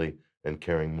actually, and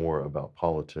caring more about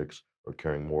politics, or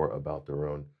caring more about their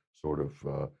own sort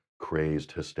of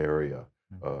crazed hysteria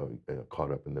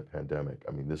caught up in the pandemic.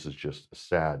 I mean, this is just a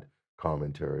sad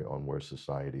commentary on where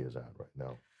society is at right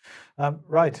now.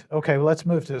 Right. Okay. Well, let's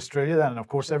move to Australia then. And of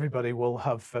course, everybody will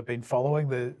have been following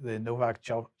the Novak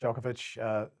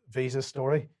Djokovic visa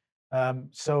story.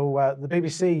 So the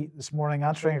BBC this morning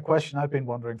answering a question I've been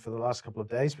wondering for the last couple of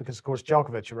days, because of course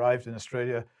Djokovic arrived in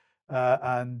Australia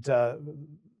and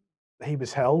he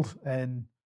was held in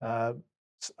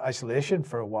isolation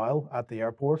for a while at the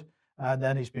airport, and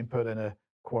then he's been put in a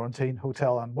quarantine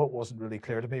hotel. And what wasn't really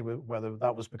clear to me whether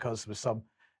that was because there was some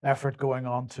effort going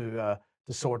on to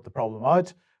sort the problem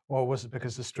out, or was it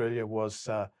because Australia was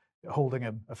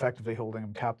effectively holding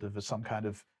him captive as some kind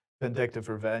of vindictive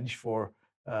revenge for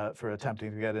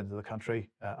attempting to get into the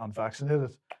country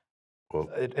unvaccinated. Well,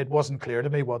 it wasn't clear to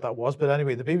me what that was. But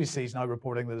anyway, the BBC is now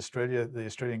reporting that the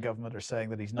Australian government are saying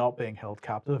that he's not being held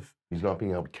captive. he's not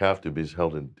being held captive, he's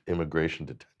held in immigration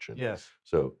detention. Yes.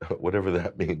 So whatever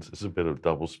that means, it's a bit of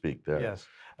doublespeak there. Yes.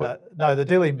 But- Now, the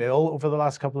Daily Mail over the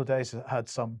last couple of days had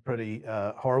some pretty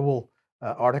horrible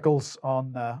articles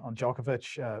on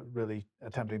Djokovic, really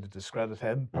attempting to discredit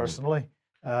him personally.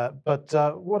 But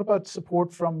what about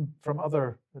support from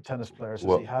other tennis players? Has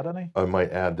Well, he had any? I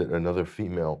might add that another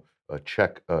female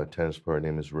Czech tennis player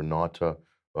named is Renata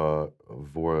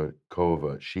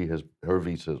Voráčová. Her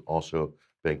visa has also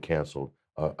been canceled,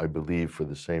 I believe, for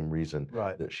the same reason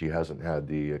Right. that she hasn't had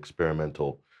the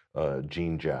experimental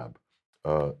gene jab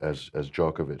as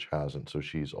Djokovic hasn't. So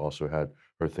she's also had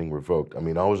her thing revoked. I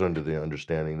mean, I was under the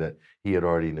understanding that he had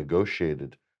already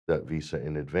negotiated that visa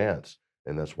in advance,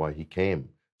 and that's why he came.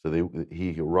 So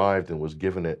he arrived and was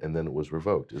given it, and then it was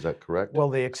revoked. Is that correct? Well,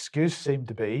 the excuse seemed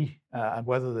to be, and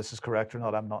whether this is correct or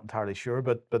not, I'm not entirely sure.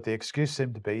 But the excuse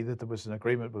seemed to be that there was an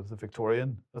agreement with the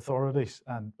Victorian authorities,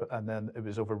 and then it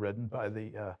was overridden by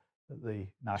the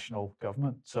national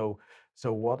government.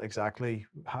 So what exactly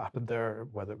happened there?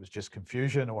 Whether it was just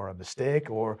confusion or a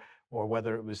mistake, or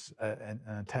whether it was an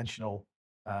intentional,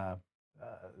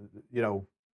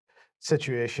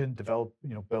 situation developed,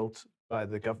 built by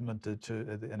the government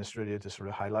in Australia to sort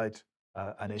of highlight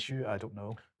an issue. I don't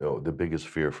know. The biggest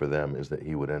fear for them is that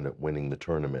he would end up winning the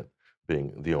tournament,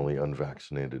 being the only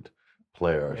unvaccinated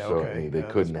player. Yeah, So okay. I mean, Yeah, they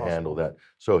that's couldn't handle possible. that.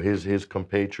 So his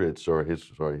compatriots, or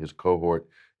his cohort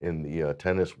in the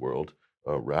tennis world,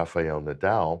 Rafael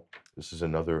Nadal. This is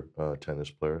another tennis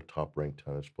player, top-ranked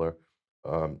tennis player,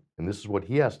 and this is what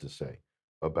he has to say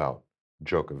about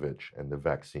Djokovic and the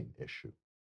vaccine issue.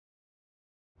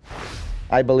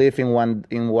 I believe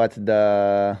in what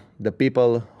the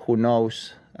people who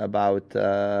knows about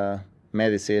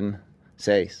medicine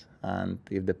says, and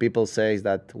if the people says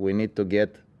that we need to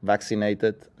get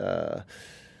vaccinated,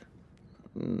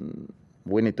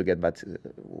 we need to get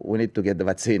the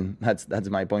vaccine. That's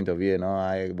my point of view.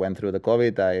 I went through the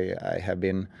COVID. I have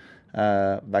been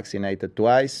vaccinated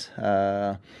twice,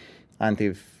 and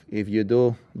if you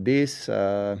do this,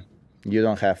 you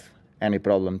don't have any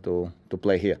problem to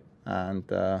play here. And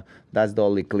that's the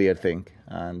only clear thing.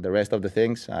 And the rest of the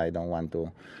things, I don't want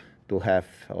to have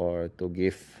or to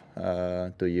give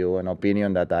to you an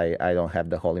opinion that I don't have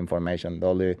the whole information. The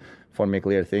only, for me,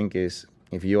 clear thing is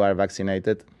if you are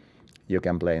vaccinated, you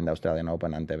can play in the Australian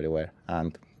Open and everywhere.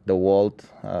 And the world,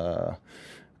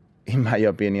 in my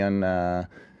opinion,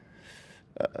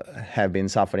 have been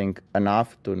suffering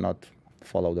enough to not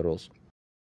follow the rules.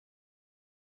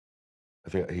 I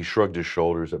think he shrugged his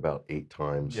shoulders about 8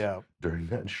 times Yeah. during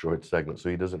that short segment, so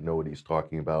he doesn't know what he's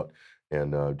talking about,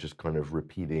 and just kind of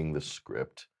repeating the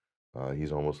script.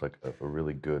 He's almost like a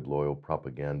really good, loyal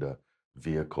propaganda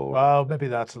vehicle. Well, maybe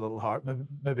that's a little hard.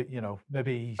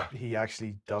 Maybe he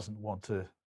actually doesn't want to.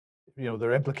 There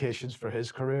are implications for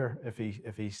his career if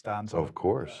he stands up. Of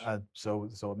course. So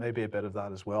it may be a bit of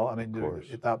that as well. I mean, course.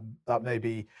 that may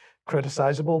be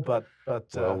criticizable, but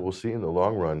Well, we'll see in the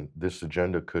long run. This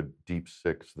agenda could deep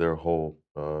six their whole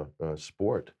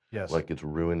sport. yes, Like it's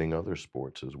ruining other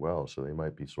sports as well. So they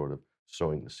might be sort of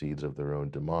sowing the seeds of their own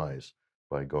demise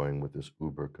by going with this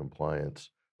uber compliance,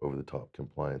 over the top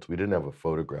compliance. We didn't have a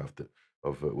photograph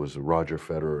of it was Roger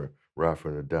Federer, Rafa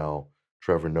Nadal,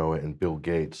 Trevor Noah, and Bill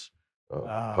Gates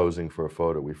posing for a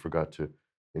photo. We forgot to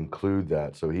include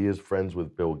that. So he is friends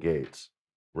with Bill Gates,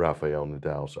 Rafael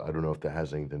Nadal. So I don't know if that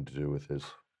has anything to do with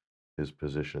his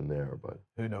position there, but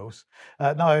who knows?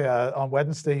 Now, on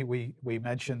Wednesday, we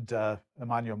mentioned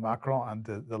Emmanuel Macron and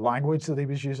the language that he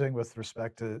was using with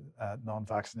respect to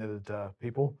non-vaccinated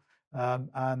people.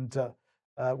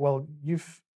 Well,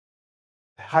 you've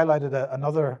highlighted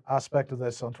another aspect of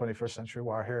this on 21st Century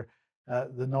Wire here,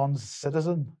 the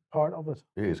non-citizen part of it.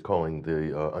 he is calling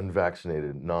the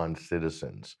unvaccinated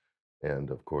non-citizens,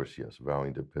 and of course, yes,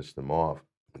 vowing to piss them off,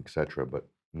 etc. But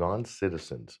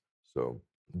non-citizens, so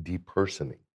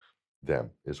depersoning them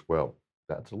as well.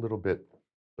 That's a little bit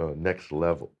next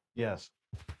level. Yes.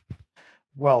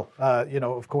 Well,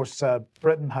 of course,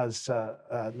 Britain has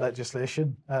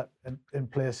legislation in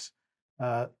place.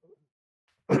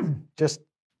 Just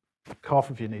cough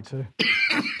if you need to.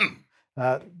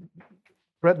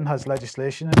 Britain has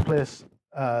legislation in place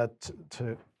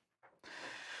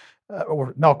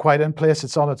or not quite in place.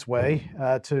 It's on its way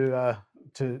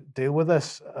to deal with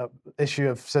this issue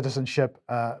of citizenship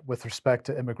with respect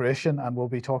to immigration, and we'll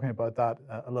be talking about that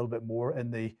a little bit more in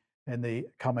the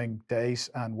coming days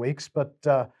and weeks. But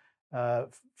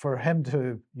for him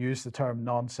to use the term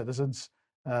non-citizens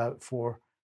for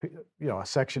a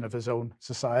section of his own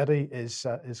society is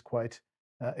quite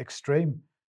extreme.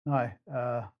 Now,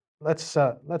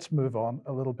 let's move on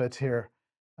a little bit here.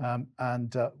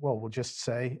 We'll just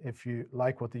say, if you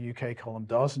like what the UK column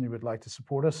does and you would like to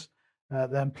support us,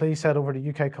 then please head over to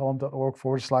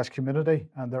ukcolumn.org/community,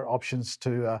 and there are options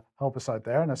to help us out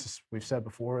there. And as we've said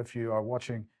before, if you are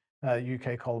watching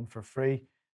UK Column for free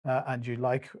and you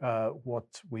like what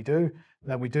we do,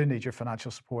 then we do need your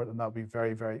financial support, and that would be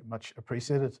very, very much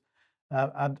appreciated.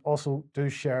 And also do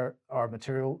share our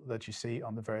material that you see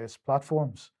on the various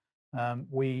platforms.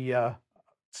 We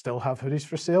still have hoodies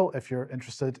for sale. If you're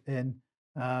interested in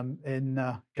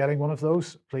getting one of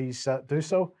those, please do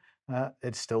so.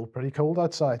 It's still pretty cold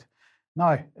outside.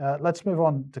 Now, let's move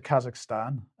on to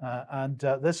Kazakhstan.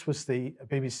 This was the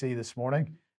BBC this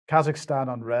morning.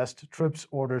 Kazakhstan unrest, troops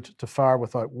ordered to fire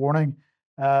without warning.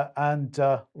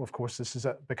 Of course, this has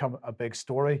become a big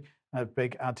story, a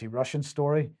big anti-Russian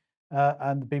story.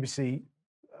 And the BBC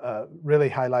really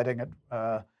highlighting it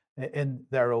in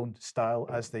their own style,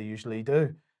 as they usually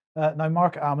do. Now,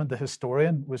 Mark Ammon, the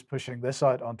historian, was pushing this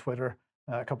out on Twitter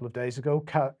a couple of days ago.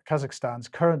 Kazakhstan's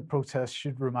current protests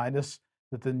should remind us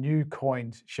that the new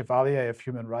coined Chevalier of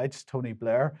Human Rights, Tony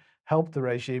Blair, helped the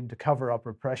regime to cover up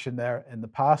repression there in the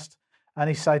past. And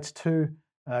he cites two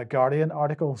Guardian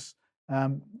articles.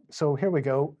 So here we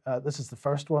go. This is the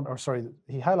first one,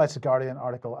 he highlights a Guardian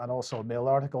article and also a Mail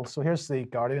article. So here's the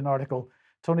Guardian article.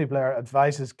 Tony Blair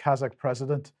advises Kazakh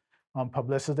president on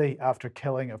publicity after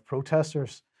killing of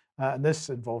protesters. And this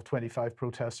involved 25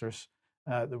 protesters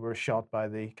that were shot by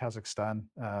the Kazakhstan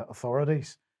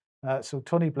authorities. So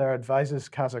Tony Blair advises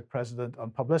Kazakh president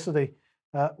on publicity.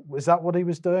 Was that what he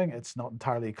was doing? It's not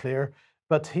entirely clear.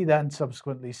 But he then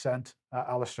subsequently sent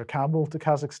Alistair Campbell to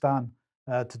Kazakhstan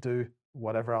to do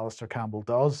whatever Alistair Campbell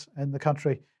does in the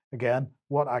country. Again,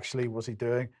 what actually was he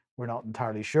doing? We're not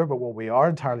entirely sure, but what we are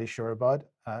entirely sure about,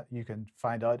 you can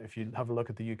find out if you have a look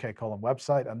at the UK Column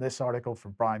website. And this article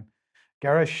from Brian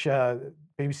Gerish,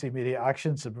 BBC Media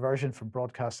Action, subversion from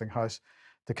broadcasting house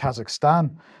to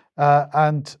Kazakhstan.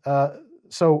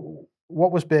 So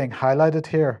what was being highlighted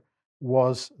here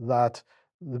was that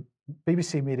the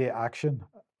BBC Media Action,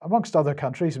 amongst other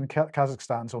countries, I mean,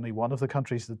 Kazakhstan's only one of the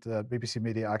countries that BBC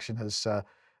Media Action has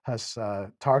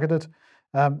targeted.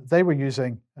 They were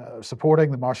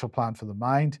supporting the Marshall Plan for the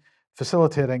Mind,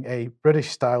 facilitating a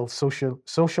British-style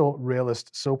social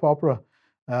realist soap opera,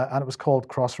 and it was called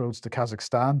Crossroads to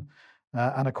Kazakhstan.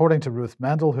 And according to Ruth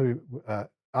Mendel, who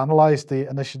analysed the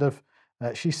initiative,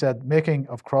 she said making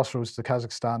of Crossroads to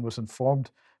Kazakhstan was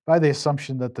informed by the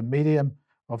assumption that the medium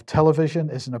of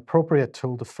television is an appropriate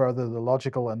tool to further the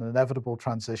logical and inevitable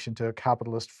transition to a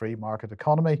capitalist free market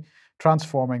economy,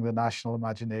 transforming the national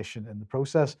imagination in the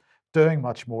process, doing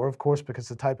much more, of course, because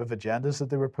the type of agendas that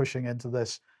they were pushing into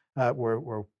this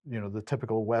were the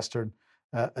typical Western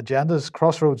agendas.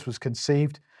 Crossroads was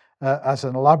conceived as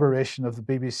an elaboration of a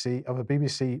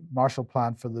BBC Marshall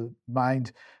Plan for the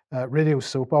Mind radio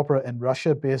soap opera in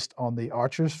Russia based on the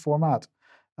Archers format,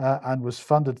 and was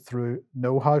funded through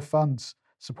know-how funds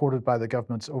supported by the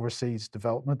government's Overseas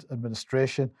Development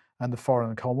Administration and the Foreign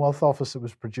and Commonwealth Office. It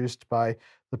was produced by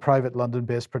the private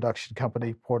London-based production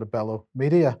company Portobello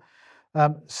Media.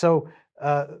 So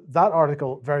that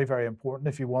article, very, very important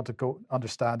if you want to go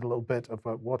understand a little bit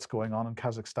about what's going on in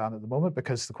Kazakhstan at the moment,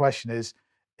 because the question is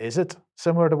it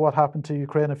similar to what happened to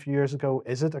Ukraine a few years ago?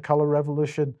 Is it a color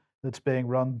revolution that's being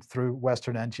run through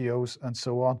Western NGOs and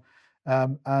so on?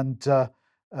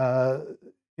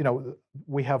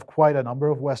 We have quite a number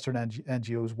of Western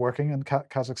NGOs working in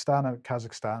Kazakhstan, and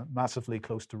Kazakhstan massively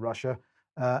close to Russia,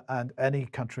 and any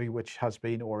country which has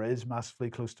been or is massively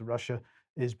close to Russia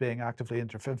is being actively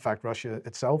interfered. In fact, Russia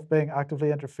itself being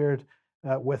actively interfered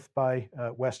with by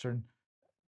Western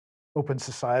open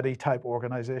society type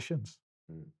organizations.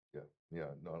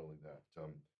 Yeah. Not only that,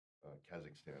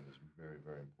 Kazakhstan is very,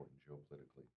 very important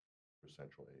geopolitically for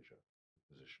Central Asia,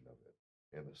 the position of it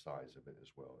and the size of it as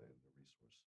well, and the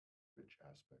resource-rich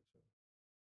aspects of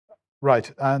it. Right.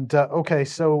 And okay,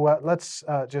 so let's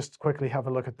just quickly have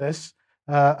a look at this.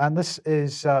 And this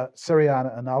is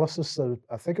Syriana analysis. So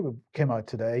I think it came out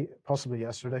today, possibly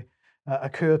yesterday. A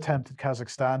coup attempt in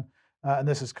Kazakhstan. And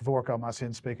this is Kevork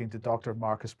Almassian speaking to Dr.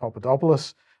 Marcus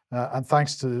Papadopoulos. And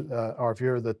thanks to our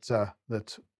viewer that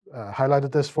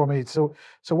highlighted this for me. So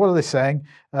what are they saying?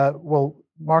 Well,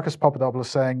 Marcus Papadopoulos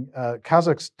saying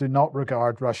Kazakhs do not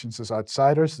regard Russians as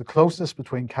outsiders. The closeness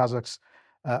between Kazakhs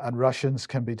and Russians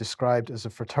can be described as a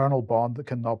fraternal bond that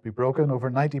cannot be broken.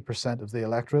 Over 90% of the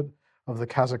electorate of the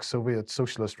Kazakh Soviet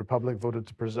Socialist Republic voted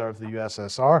to preserve the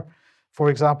USSR,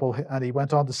 for example. And he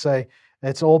went on to say,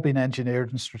 It's all been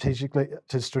engineered and strategically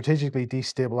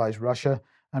destabilize Russia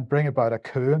and bring about a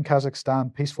coup in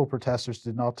Kazakhstan. Peaceful protesters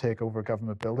did not take over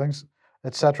government buildings,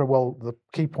 etc. Well, the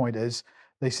key point is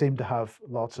they seem to have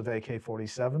lots of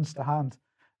AK-47s to hand,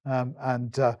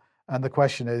 and the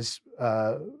question is,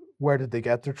 where did they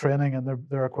get their training and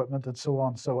their equipment and so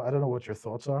on? So I don't know what your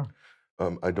thoughts are.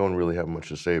 I don't really have much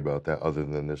to say about that, other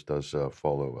than this does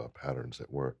follow patterns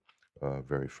that we're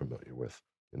very familiar with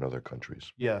in other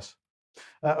countries. Yes.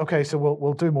 Okay, so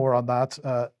we'll do more on that,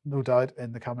 no doubt,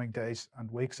 in the coming days and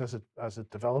weeks as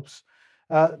it develops.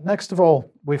 Next of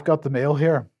all, we've got the Mail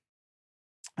here,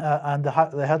 and the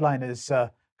headline is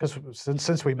because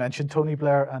since we mentioned Tony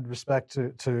Blair and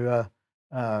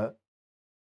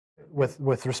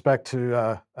with respect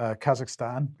to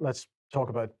Kazakhstan, let's talk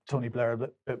about Tony Blair a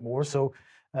bit more. So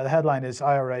the headline is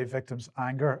IRA victims'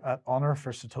 anger at honor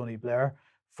for Sir Tony Blair.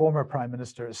 Former Prime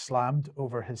Minister is slammed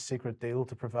over his secret deal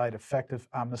to provide effective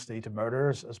amnesty to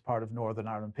murderers as part of Northern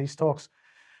Ireland peace talks.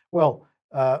 Well,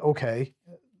 okay,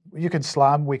 we can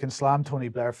slam Tony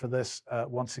Blair for this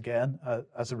once again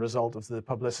as a result of the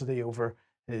publicity over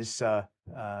his the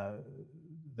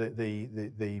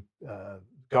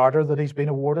garter that he's been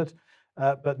awarded.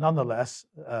 But nonetheless,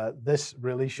 this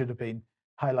really should have been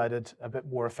highlighted a bit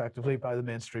more effectively by the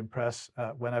mainstream press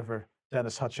whenever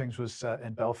Dennis Hutchings was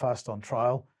in Belfast on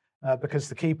trial, because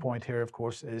the key point here, of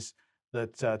course, is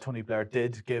that Tony Blair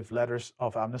did give letters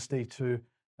of amnesty to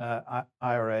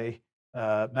IRA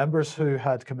members who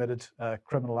had committed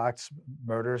criminal acts,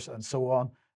 murders, and so on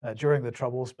during the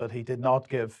Troubles, but he did not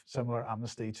give similar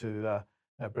amnesty to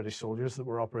British soldiers that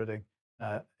were operating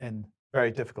in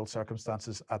very difficult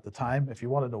circumstances at the time. If you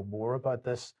want to know more about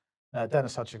this,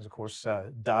 Dennis Hutchings, of course,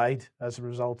 died as a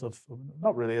result of,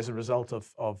 not really as a result of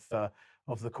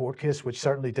the court case, which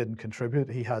certainly didn't contribute.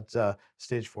 He had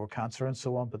stage 4 cancer and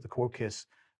so on, but the court case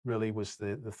really was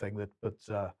the thing that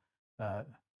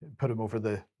put him over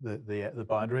the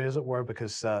boundary, as it were,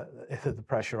 because the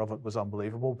pressure of it was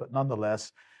unbelievable. But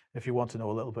nonetheless, if you want to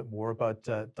know a little bit more about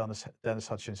Dennis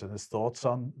Hutchings and his thoughts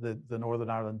on the Northern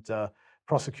Ireland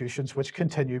prosecutions, which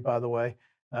continue, by the way,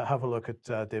 have a look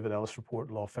at David Ellis' report,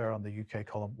 Lawfare, on the UK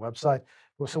Column website.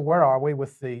 So where are we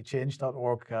with the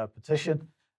change.org petition?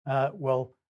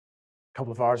 Well, a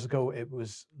couple of hours ago, it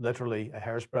was literally a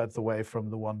hair's breadth away from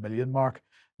the 1 million mark.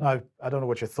 Now, I don't know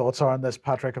what your thoughts are on this,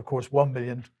 Patrick. Of course, 1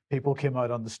 million people came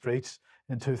out on the streets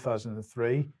in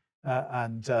 2003,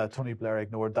 and Tony Blair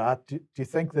ignored that. Do you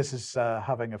think this is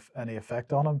having any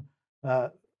effect on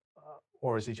him?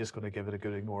 Or is he just going to give it a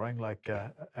good ignoring like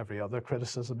every other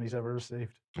criticism he's ever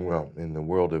received? Well, in the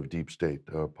world of deep state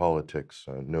politics,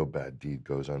 no bad deed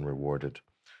goes unrewarded.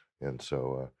 And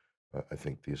so I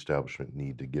think the establishment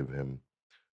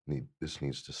this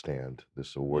needs to stand.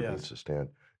 This award needs to stand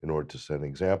in order to set an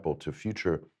example to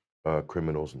future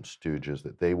criminals and stooges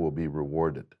that they will be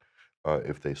rewarded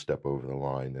if they step over the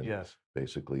line and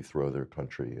basically throw their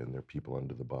country and their people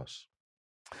under the bus.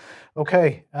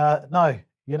 Okay, now,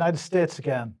 United States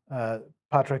again,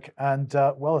 Patrick, and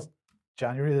well, it's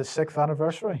January the 6th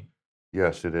anniversary.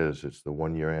 Yes, it is. It's the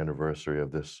 1-year anniversary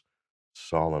of this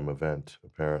solemn event,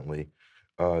 apparently.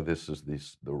 This is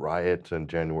the riot on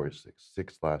January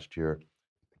 6th last year,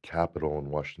 the Capitol in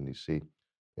Washington, D.C.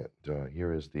 And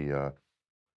here is the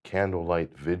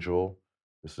candlelight vigil.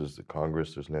 This is the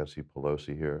Congress. There's Nancy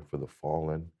Pelosi here for the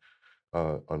fallen.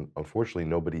 Unfortunately,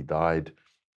 nobody died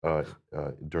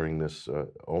during this.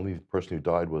 Only person who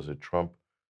died was a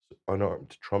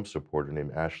unarmed Trump supporter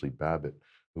named Ashley Babbitt,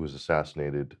 who was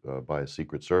assassinated by a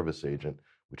Secret Service agent,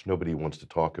 which nobody wants to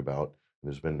talk about.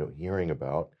 There's been no hearing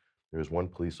about. There's one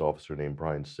police officer named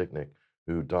Brian Sicknick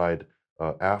who died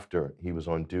after he was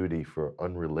on duty for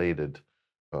unrelated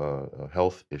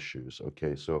health issues.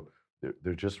 Okay, so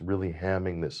they're just really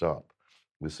hamming this up,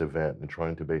 this event, and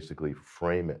trying to basically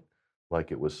frame it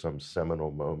like it was some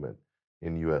seminal moment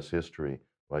in U.S. history,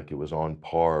 like it was on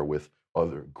par with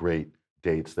other great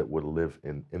dates that would live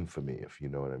in infamy, if you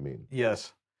know what I mean.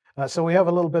 Yes. So we have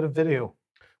a little bit of video.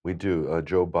 We do.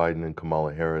 Joe Biden and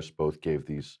Kamala Harris both gave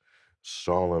these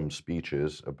solemn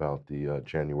speeches about the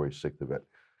January 6th event.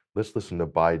 Let's listen to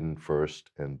Biden first,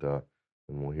 and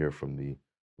we'll hear from the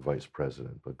vice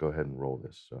president. But go ahead and roll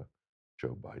this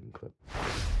Joe Biden clip.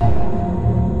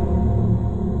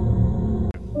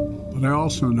 But I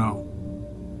also know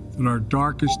that our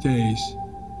darkest days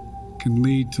can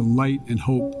lead to light and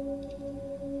hope.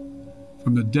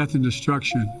 From the death and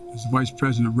destruction, as the Vice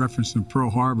President referenced in Pearl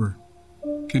Harbor,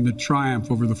 came the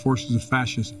triumph over the forces of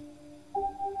fascism.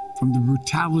 From the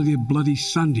brutality of Bloody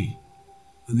Sunday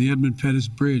on the Edmund Pettus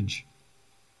Bridge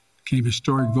came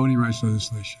historic voting rights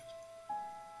legislation.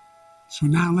 So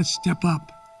now let's step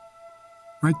up,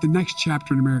 write the next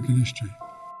chapter in American history.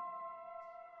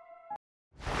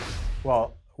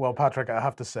 Well, Patrick, I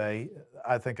have to say,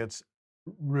 I think it's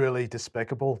really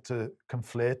despicable to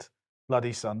conflate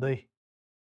Bloody Sunday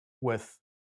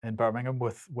in Birmingham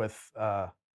with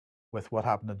what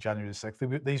happened on January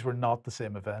 6th. These were not the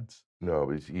same events.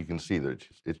 No, you can see that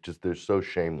it's just they're so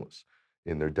shameless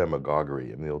in their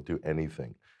demagoguery, and they'll do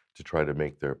anything to try to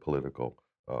make their political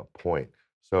point.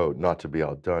 So, not to be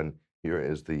outdone, here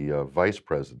is the Vice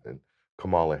President,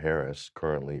 Kamala Harris,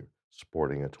 currently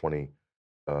sporting a 28%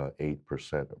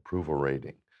 approval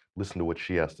rating. Listen to what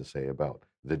she has to say about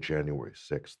the January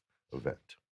 6th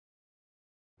event.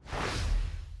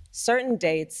 Certain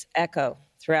dates echo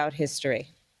throughout history,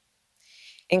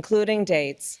 including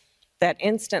dates that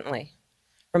instantly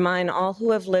remind all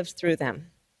who have lived through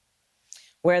them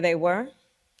where they were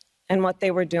and what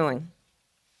they were doing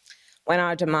when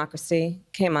our democracy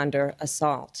came under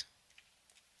assault.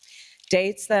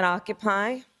 Dates that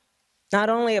occupy not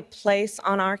only a place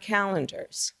on our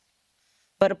calendars,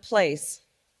 but a place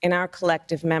in our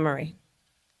collective memory.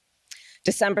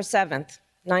 December 7th,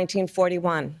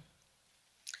 1941,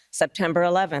 September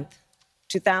 11th,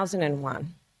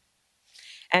 2001,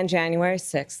 and January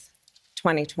 6th,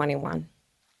 2021.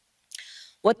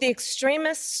 What the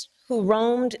extremists who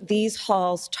roamed these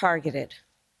halls targeted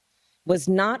was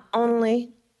not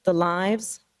only the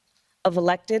lives of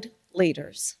elected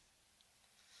leaders.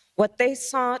 What they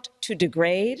sought to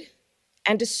degrade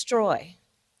and destroy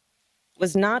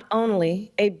was not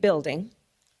only a building,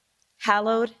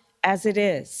 hallowed as it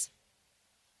is.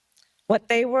 What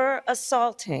they were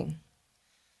assaulting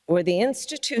were the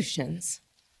institutions,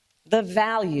 the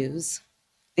values,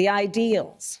 the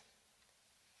ideals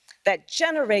that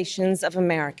generations of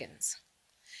Americans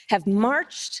have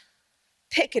marched,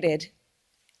 picketed,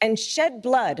 and shed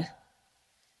blood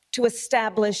to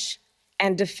establish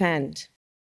and defend.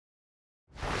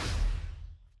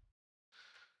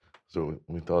 So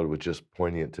we thought it was just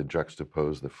poignant to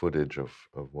juxtapose the footage of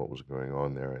what was going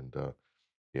on there, and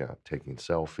taking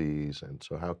selfies. And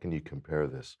so how can you compare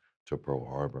this to Pearl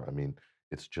Harbor? I mean,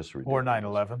 it's just ridiculous. Or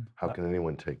 9/11. How can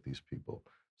anyone take these people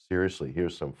seriously?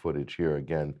 Here's some footage here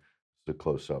again, the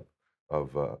close-up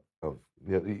of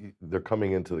they're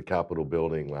coming into the Capitol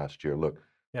building last year. Look,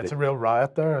 Yeah, it's a real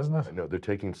riot there, isn't it? I know they're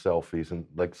taking selfies, and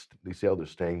like you see how they're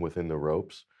staying within the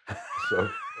ropes. So,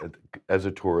 as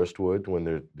a tourist would when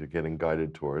they're getting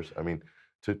guided tours. I mean,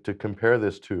 to compare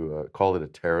this to call it a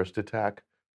terrorist attack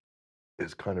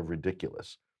is kind of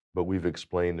ridiculous. But we've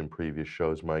explained in previous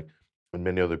shows, Mike, and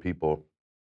many other people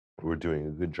who are doing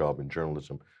a good job in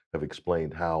journalism have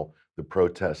explained how the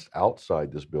protests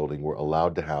outside this building were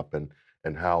allowed to happen,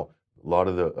 and how a lot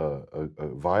of the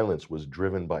violence was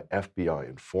driven by FBI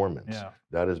informants. Yeah.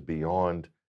 That is beyond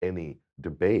any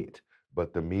debate.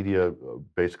 But the media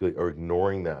basically are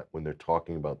ignoring that when they're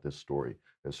talking about this story.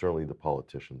 And certainly the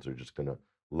politicians are just going to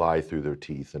lie through their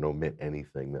teeth and omit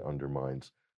anything that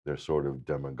undermines their sort of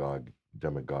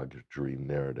demagoguery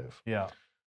narrative. Yeah.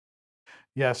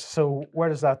 Yes. So where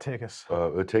does that take us?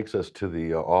 It takes us to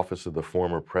the office of the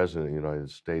former president of the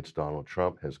United States. Donald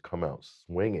Trump has come out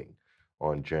swinging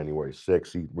on January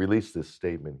 6th. He released this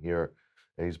statement here,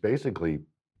 and he's basically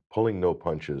pulling no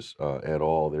punches at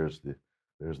all. There's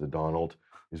the Donald.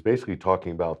 He's basically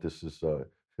talking about this is,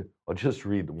 I'll just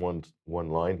read one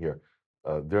line here.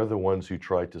 They're the ones who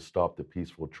tried to stop the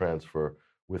peaceful transfer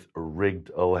with a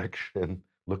rigged election.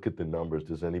 Look at the numbers.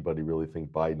 Does anybody really think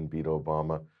Biden beat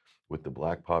Obama with the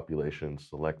black population,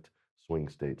 select swing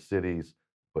state cities,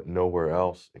 but nowhere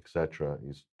else, etc.?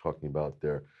 He's talking about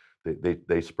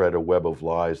they spread a web of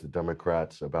lies, the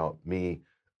Democrats, about me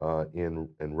in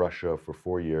Russia for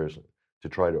 4 years to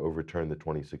try to overturn the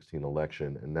 2016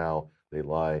 election, and now they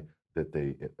lie that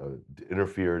they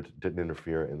didn't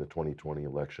interfere in the 2020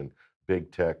 election.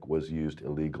 Big tech was used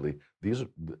illegally.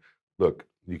 Look,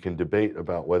 you can debate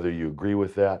about whether you agree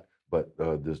with that, but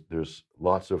there's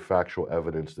lots of factual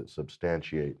evidence that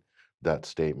substantiate that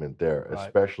statement there, Right.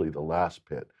 especially the last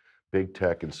bit. Big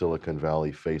tech in Silicon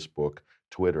Valley, Facebook,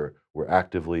 Twitter, were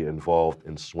actively involved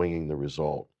in swinging the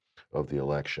result of the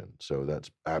election. So that's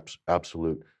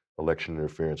absolute election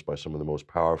interference by some of the most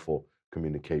powerful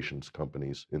communications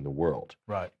companies in the world.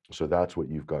 Right. So that's what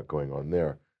you've got going on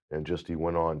there. And just he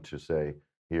went on to say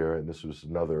here, and this was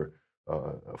another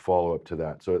follow-up to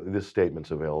that. So this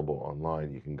statement's available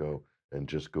online. You can go and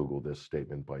just Google this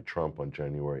statement by Trump on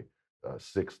January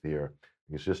 6th here.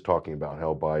 He's just talking about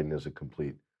how Biden is a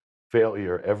complete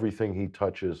failure. Everything he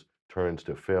touches turns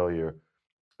to failure.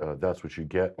 That's what you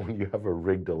get when you have a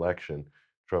rigged election.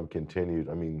 Trump continued.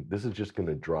 I mean, this is just going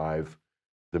to drive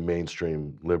the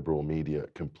mainstream liberal media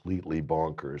completely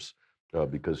bonkers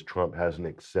because Trump hasn't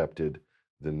accepted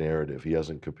the narrative. He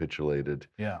hasn't capitulated.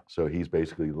 Yeah. So he's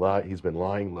basically he's been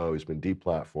lying low. He's been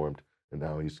deplatformed, and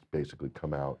now he's basically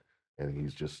come out and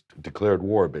he's just declared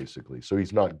war, basically. So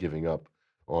he's not giving up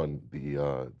on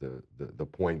the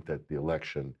point that the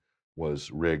election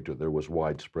was rigged or there was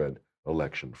widespread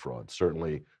election fraud.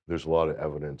 Certainly, there's a lot of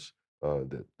evidence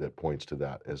that points to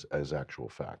that as actual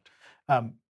fact.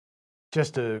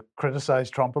 Just to criticize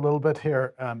Trump a little bit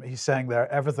here, he's saying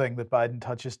there everything that Biden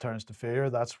touches turns to failure.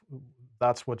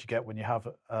 That's what you get when you have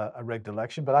a rigged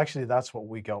election. But actually, that's what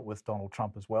we got with Donald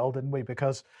Trump as well, didn't we?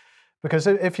 Because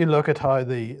if you look at how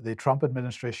the Trump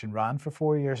administration ran for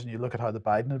 4 years and you look at how the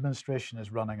Biden administration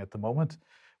is running at the moment,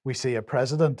 we see a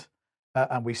president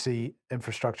and we see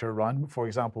infrastructure around, for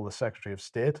example, the Secretary of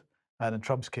State. And in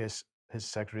Trump's case, his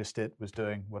Secretary of State was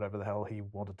doing whatever the hell he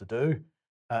wanted to do.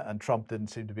 And Trump didn't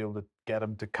seem to be able to get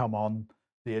him to come on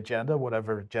the agenda,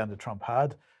 whatever agenda Trump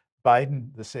had.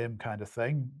 Biden, the same kind of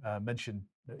thing, mentioned,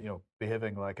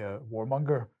 behaving like a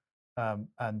warmonger.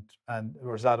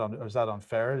 Or is that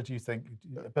unfair? Do you think?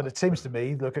 But it seems to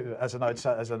me, as an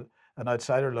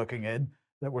outsider looking in,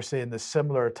 that we're seeing this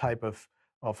similar type of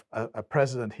a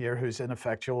president here who's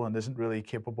ineffectual and isn't really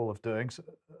capable of doing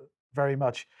very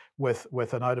much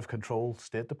with an out of control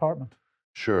State Department.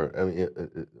 Sure. I mean,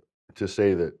 to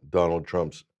say that Donald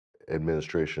Trump's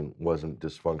administration wasn't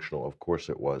dysfunctional, of course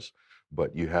it was.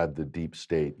 But you had the deep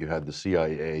state, you had the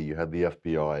CIA, you had the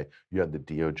FBI, you had the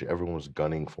DOJ. Everyone was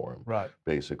gunning for him, right?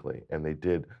 Basically. And they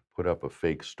did put up a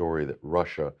fake story that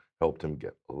Russia helped him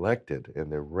get elected,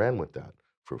 and they ran with that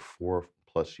for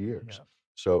 4+ years. Yeah.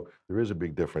 So there is a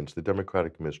big difference. The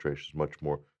Democratic administration is much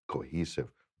more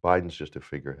cohesive. Biden's just a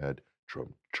figurehead.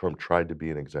 Trump tried to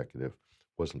be an executive,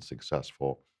 wasn't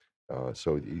successful.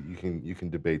 So you can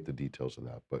debate the details of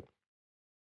that, but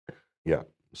yeah.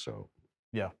 So.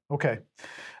 Yeah. Okay.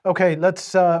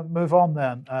 Let's move on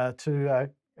then to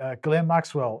Ghislaine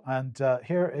Maxwell, and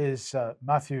here is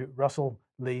Matthew Russell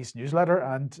Lee's newsletter,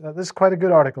 and this is quite a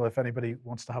good article if anybody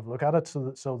wants to have a look at it.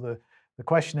 So the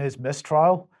question is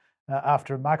mistrial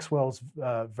after Maxwell's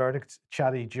verdict.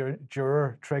 Chatty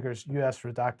juror triggers U.S.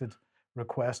 redacted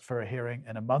request for a hearing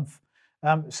in a month.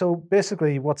 So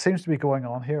basically, what seems to be going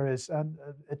on here is, and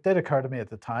it did occur to me at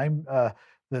the time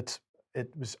that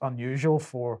it was unusual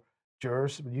for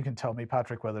jurors. You can tell me,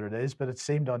 Patrick, whether it is, but it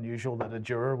seemed unusual that a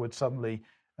juror would suddenly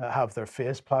have their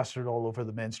face plastered all over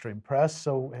the mainstream press.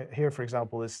 So here, for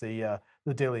example, is the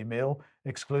Daily Mail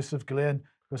exclusive. Ghislaine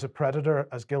was a predator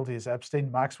as guilty as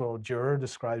Epstein. Maxwell, juror,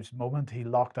 describes moment he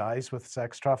locked eyes with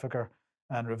sex trafficker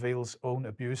and reveals own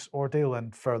abuse ordeal.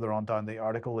 And further on down the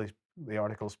article, the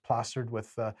article's plastered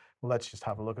with, let's just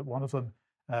have a look at one of them,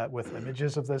 with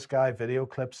images of this guy, video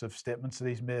clips of statements that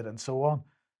he's made, and so on.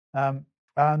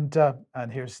 And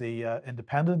here's the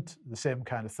Independent, the same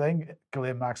kind of thing.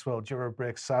 Ghislaine Maxwell, juror,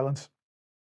 breaks silence.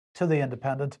 To the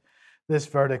Independent, this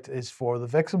verdict is for the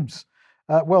victims.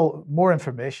 Well, more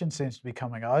information seems to be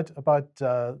coming out about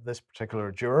this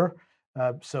particular juror.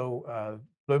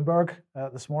 Bloomberg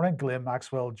this morning, Ghislaine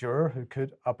Maxwell, juror who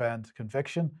could upend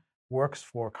conviction, works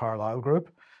for Carlyle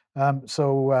Group.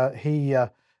 He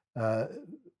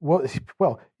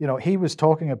was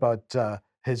talking about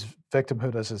his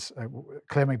victimhood as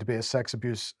claiming to be a sex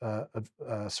abuse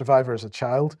survivor as a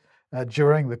child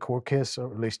during the court case,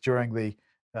 or at least during the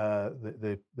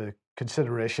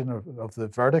consideration of the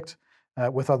verdict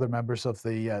with other members of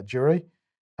the jury.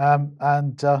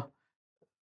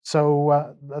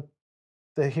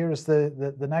 Here is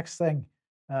the next thing.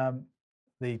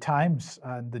 The Times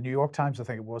and the New York Times, I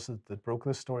think it was, that broke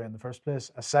this story in the first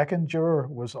place. A second juror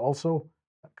was also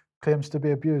claims to be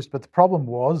abused, but the problem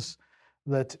was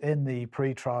that in the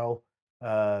pre-trial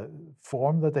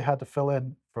form that they had to fill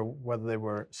in for whether they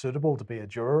were suitable to be a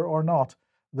juror or not,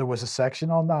 there was a section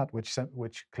on that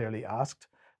which clearly asked,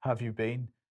 have you been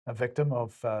a victim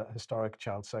of historic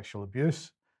child sexual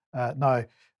abuse?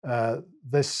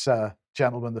 This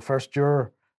gentleman, the first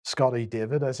juror, Scotty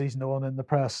David, as he's known in the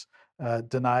press,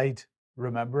 denied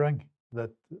remembering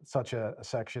that such a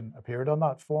section appeared on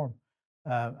that form.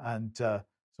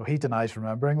 So he denies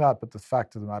remembering that, but the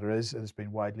fact of the matter is, it has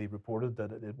been widely reported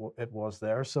that it was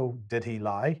there. So did he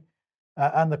lie?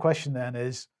 And the question then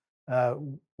is,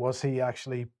 was he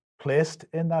actually placed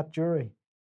in that jury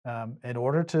in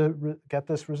order to get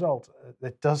this result?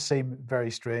 It does seem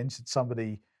very strange that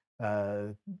somebody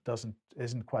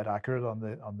isn't quite accurate on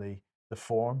the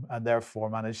form, and therefore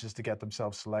manages to get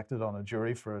themselves selected on a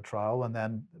jury for a trial, and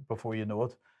then before you know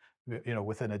it,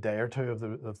 within a day or two of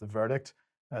the verdict,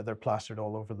 they're plastered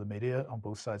all over the media on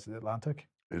both sides of the Atlantic.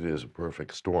 It is a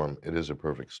perfect storm. It is a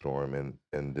perfect storm,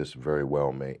 and this very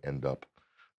well may end up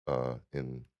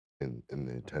in the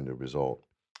intended result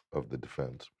of the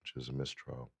defense, which is a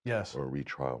mistrial Yes. or a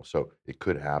retrial. So it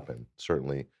could happen.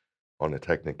 Certainly, on a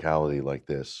technicality like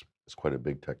this, it's quite a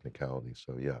big technicality.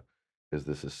 So yeah, is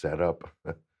this a setup?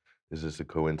 Is this a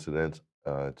coincidence?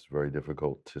 It's very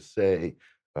difficult to say.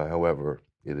 However,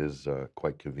 it is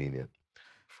quite convenient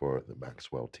for the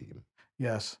Maxwell team.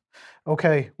 Yes.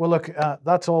 Okay. Well, look,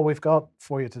 that's all we've got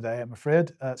for you today, I'm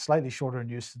afraid. Slightly shorter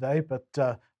news today, but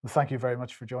thank you very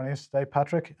much for joining us today,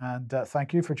 Patrick. And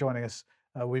thank you for joining us.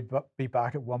 We'll be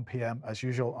back at 1 p.m. as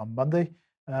usual on Monday.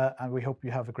 And we hope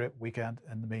you have a great weekend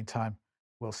in the meantime.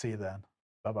 We'll see you then.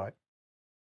 Bye-bye.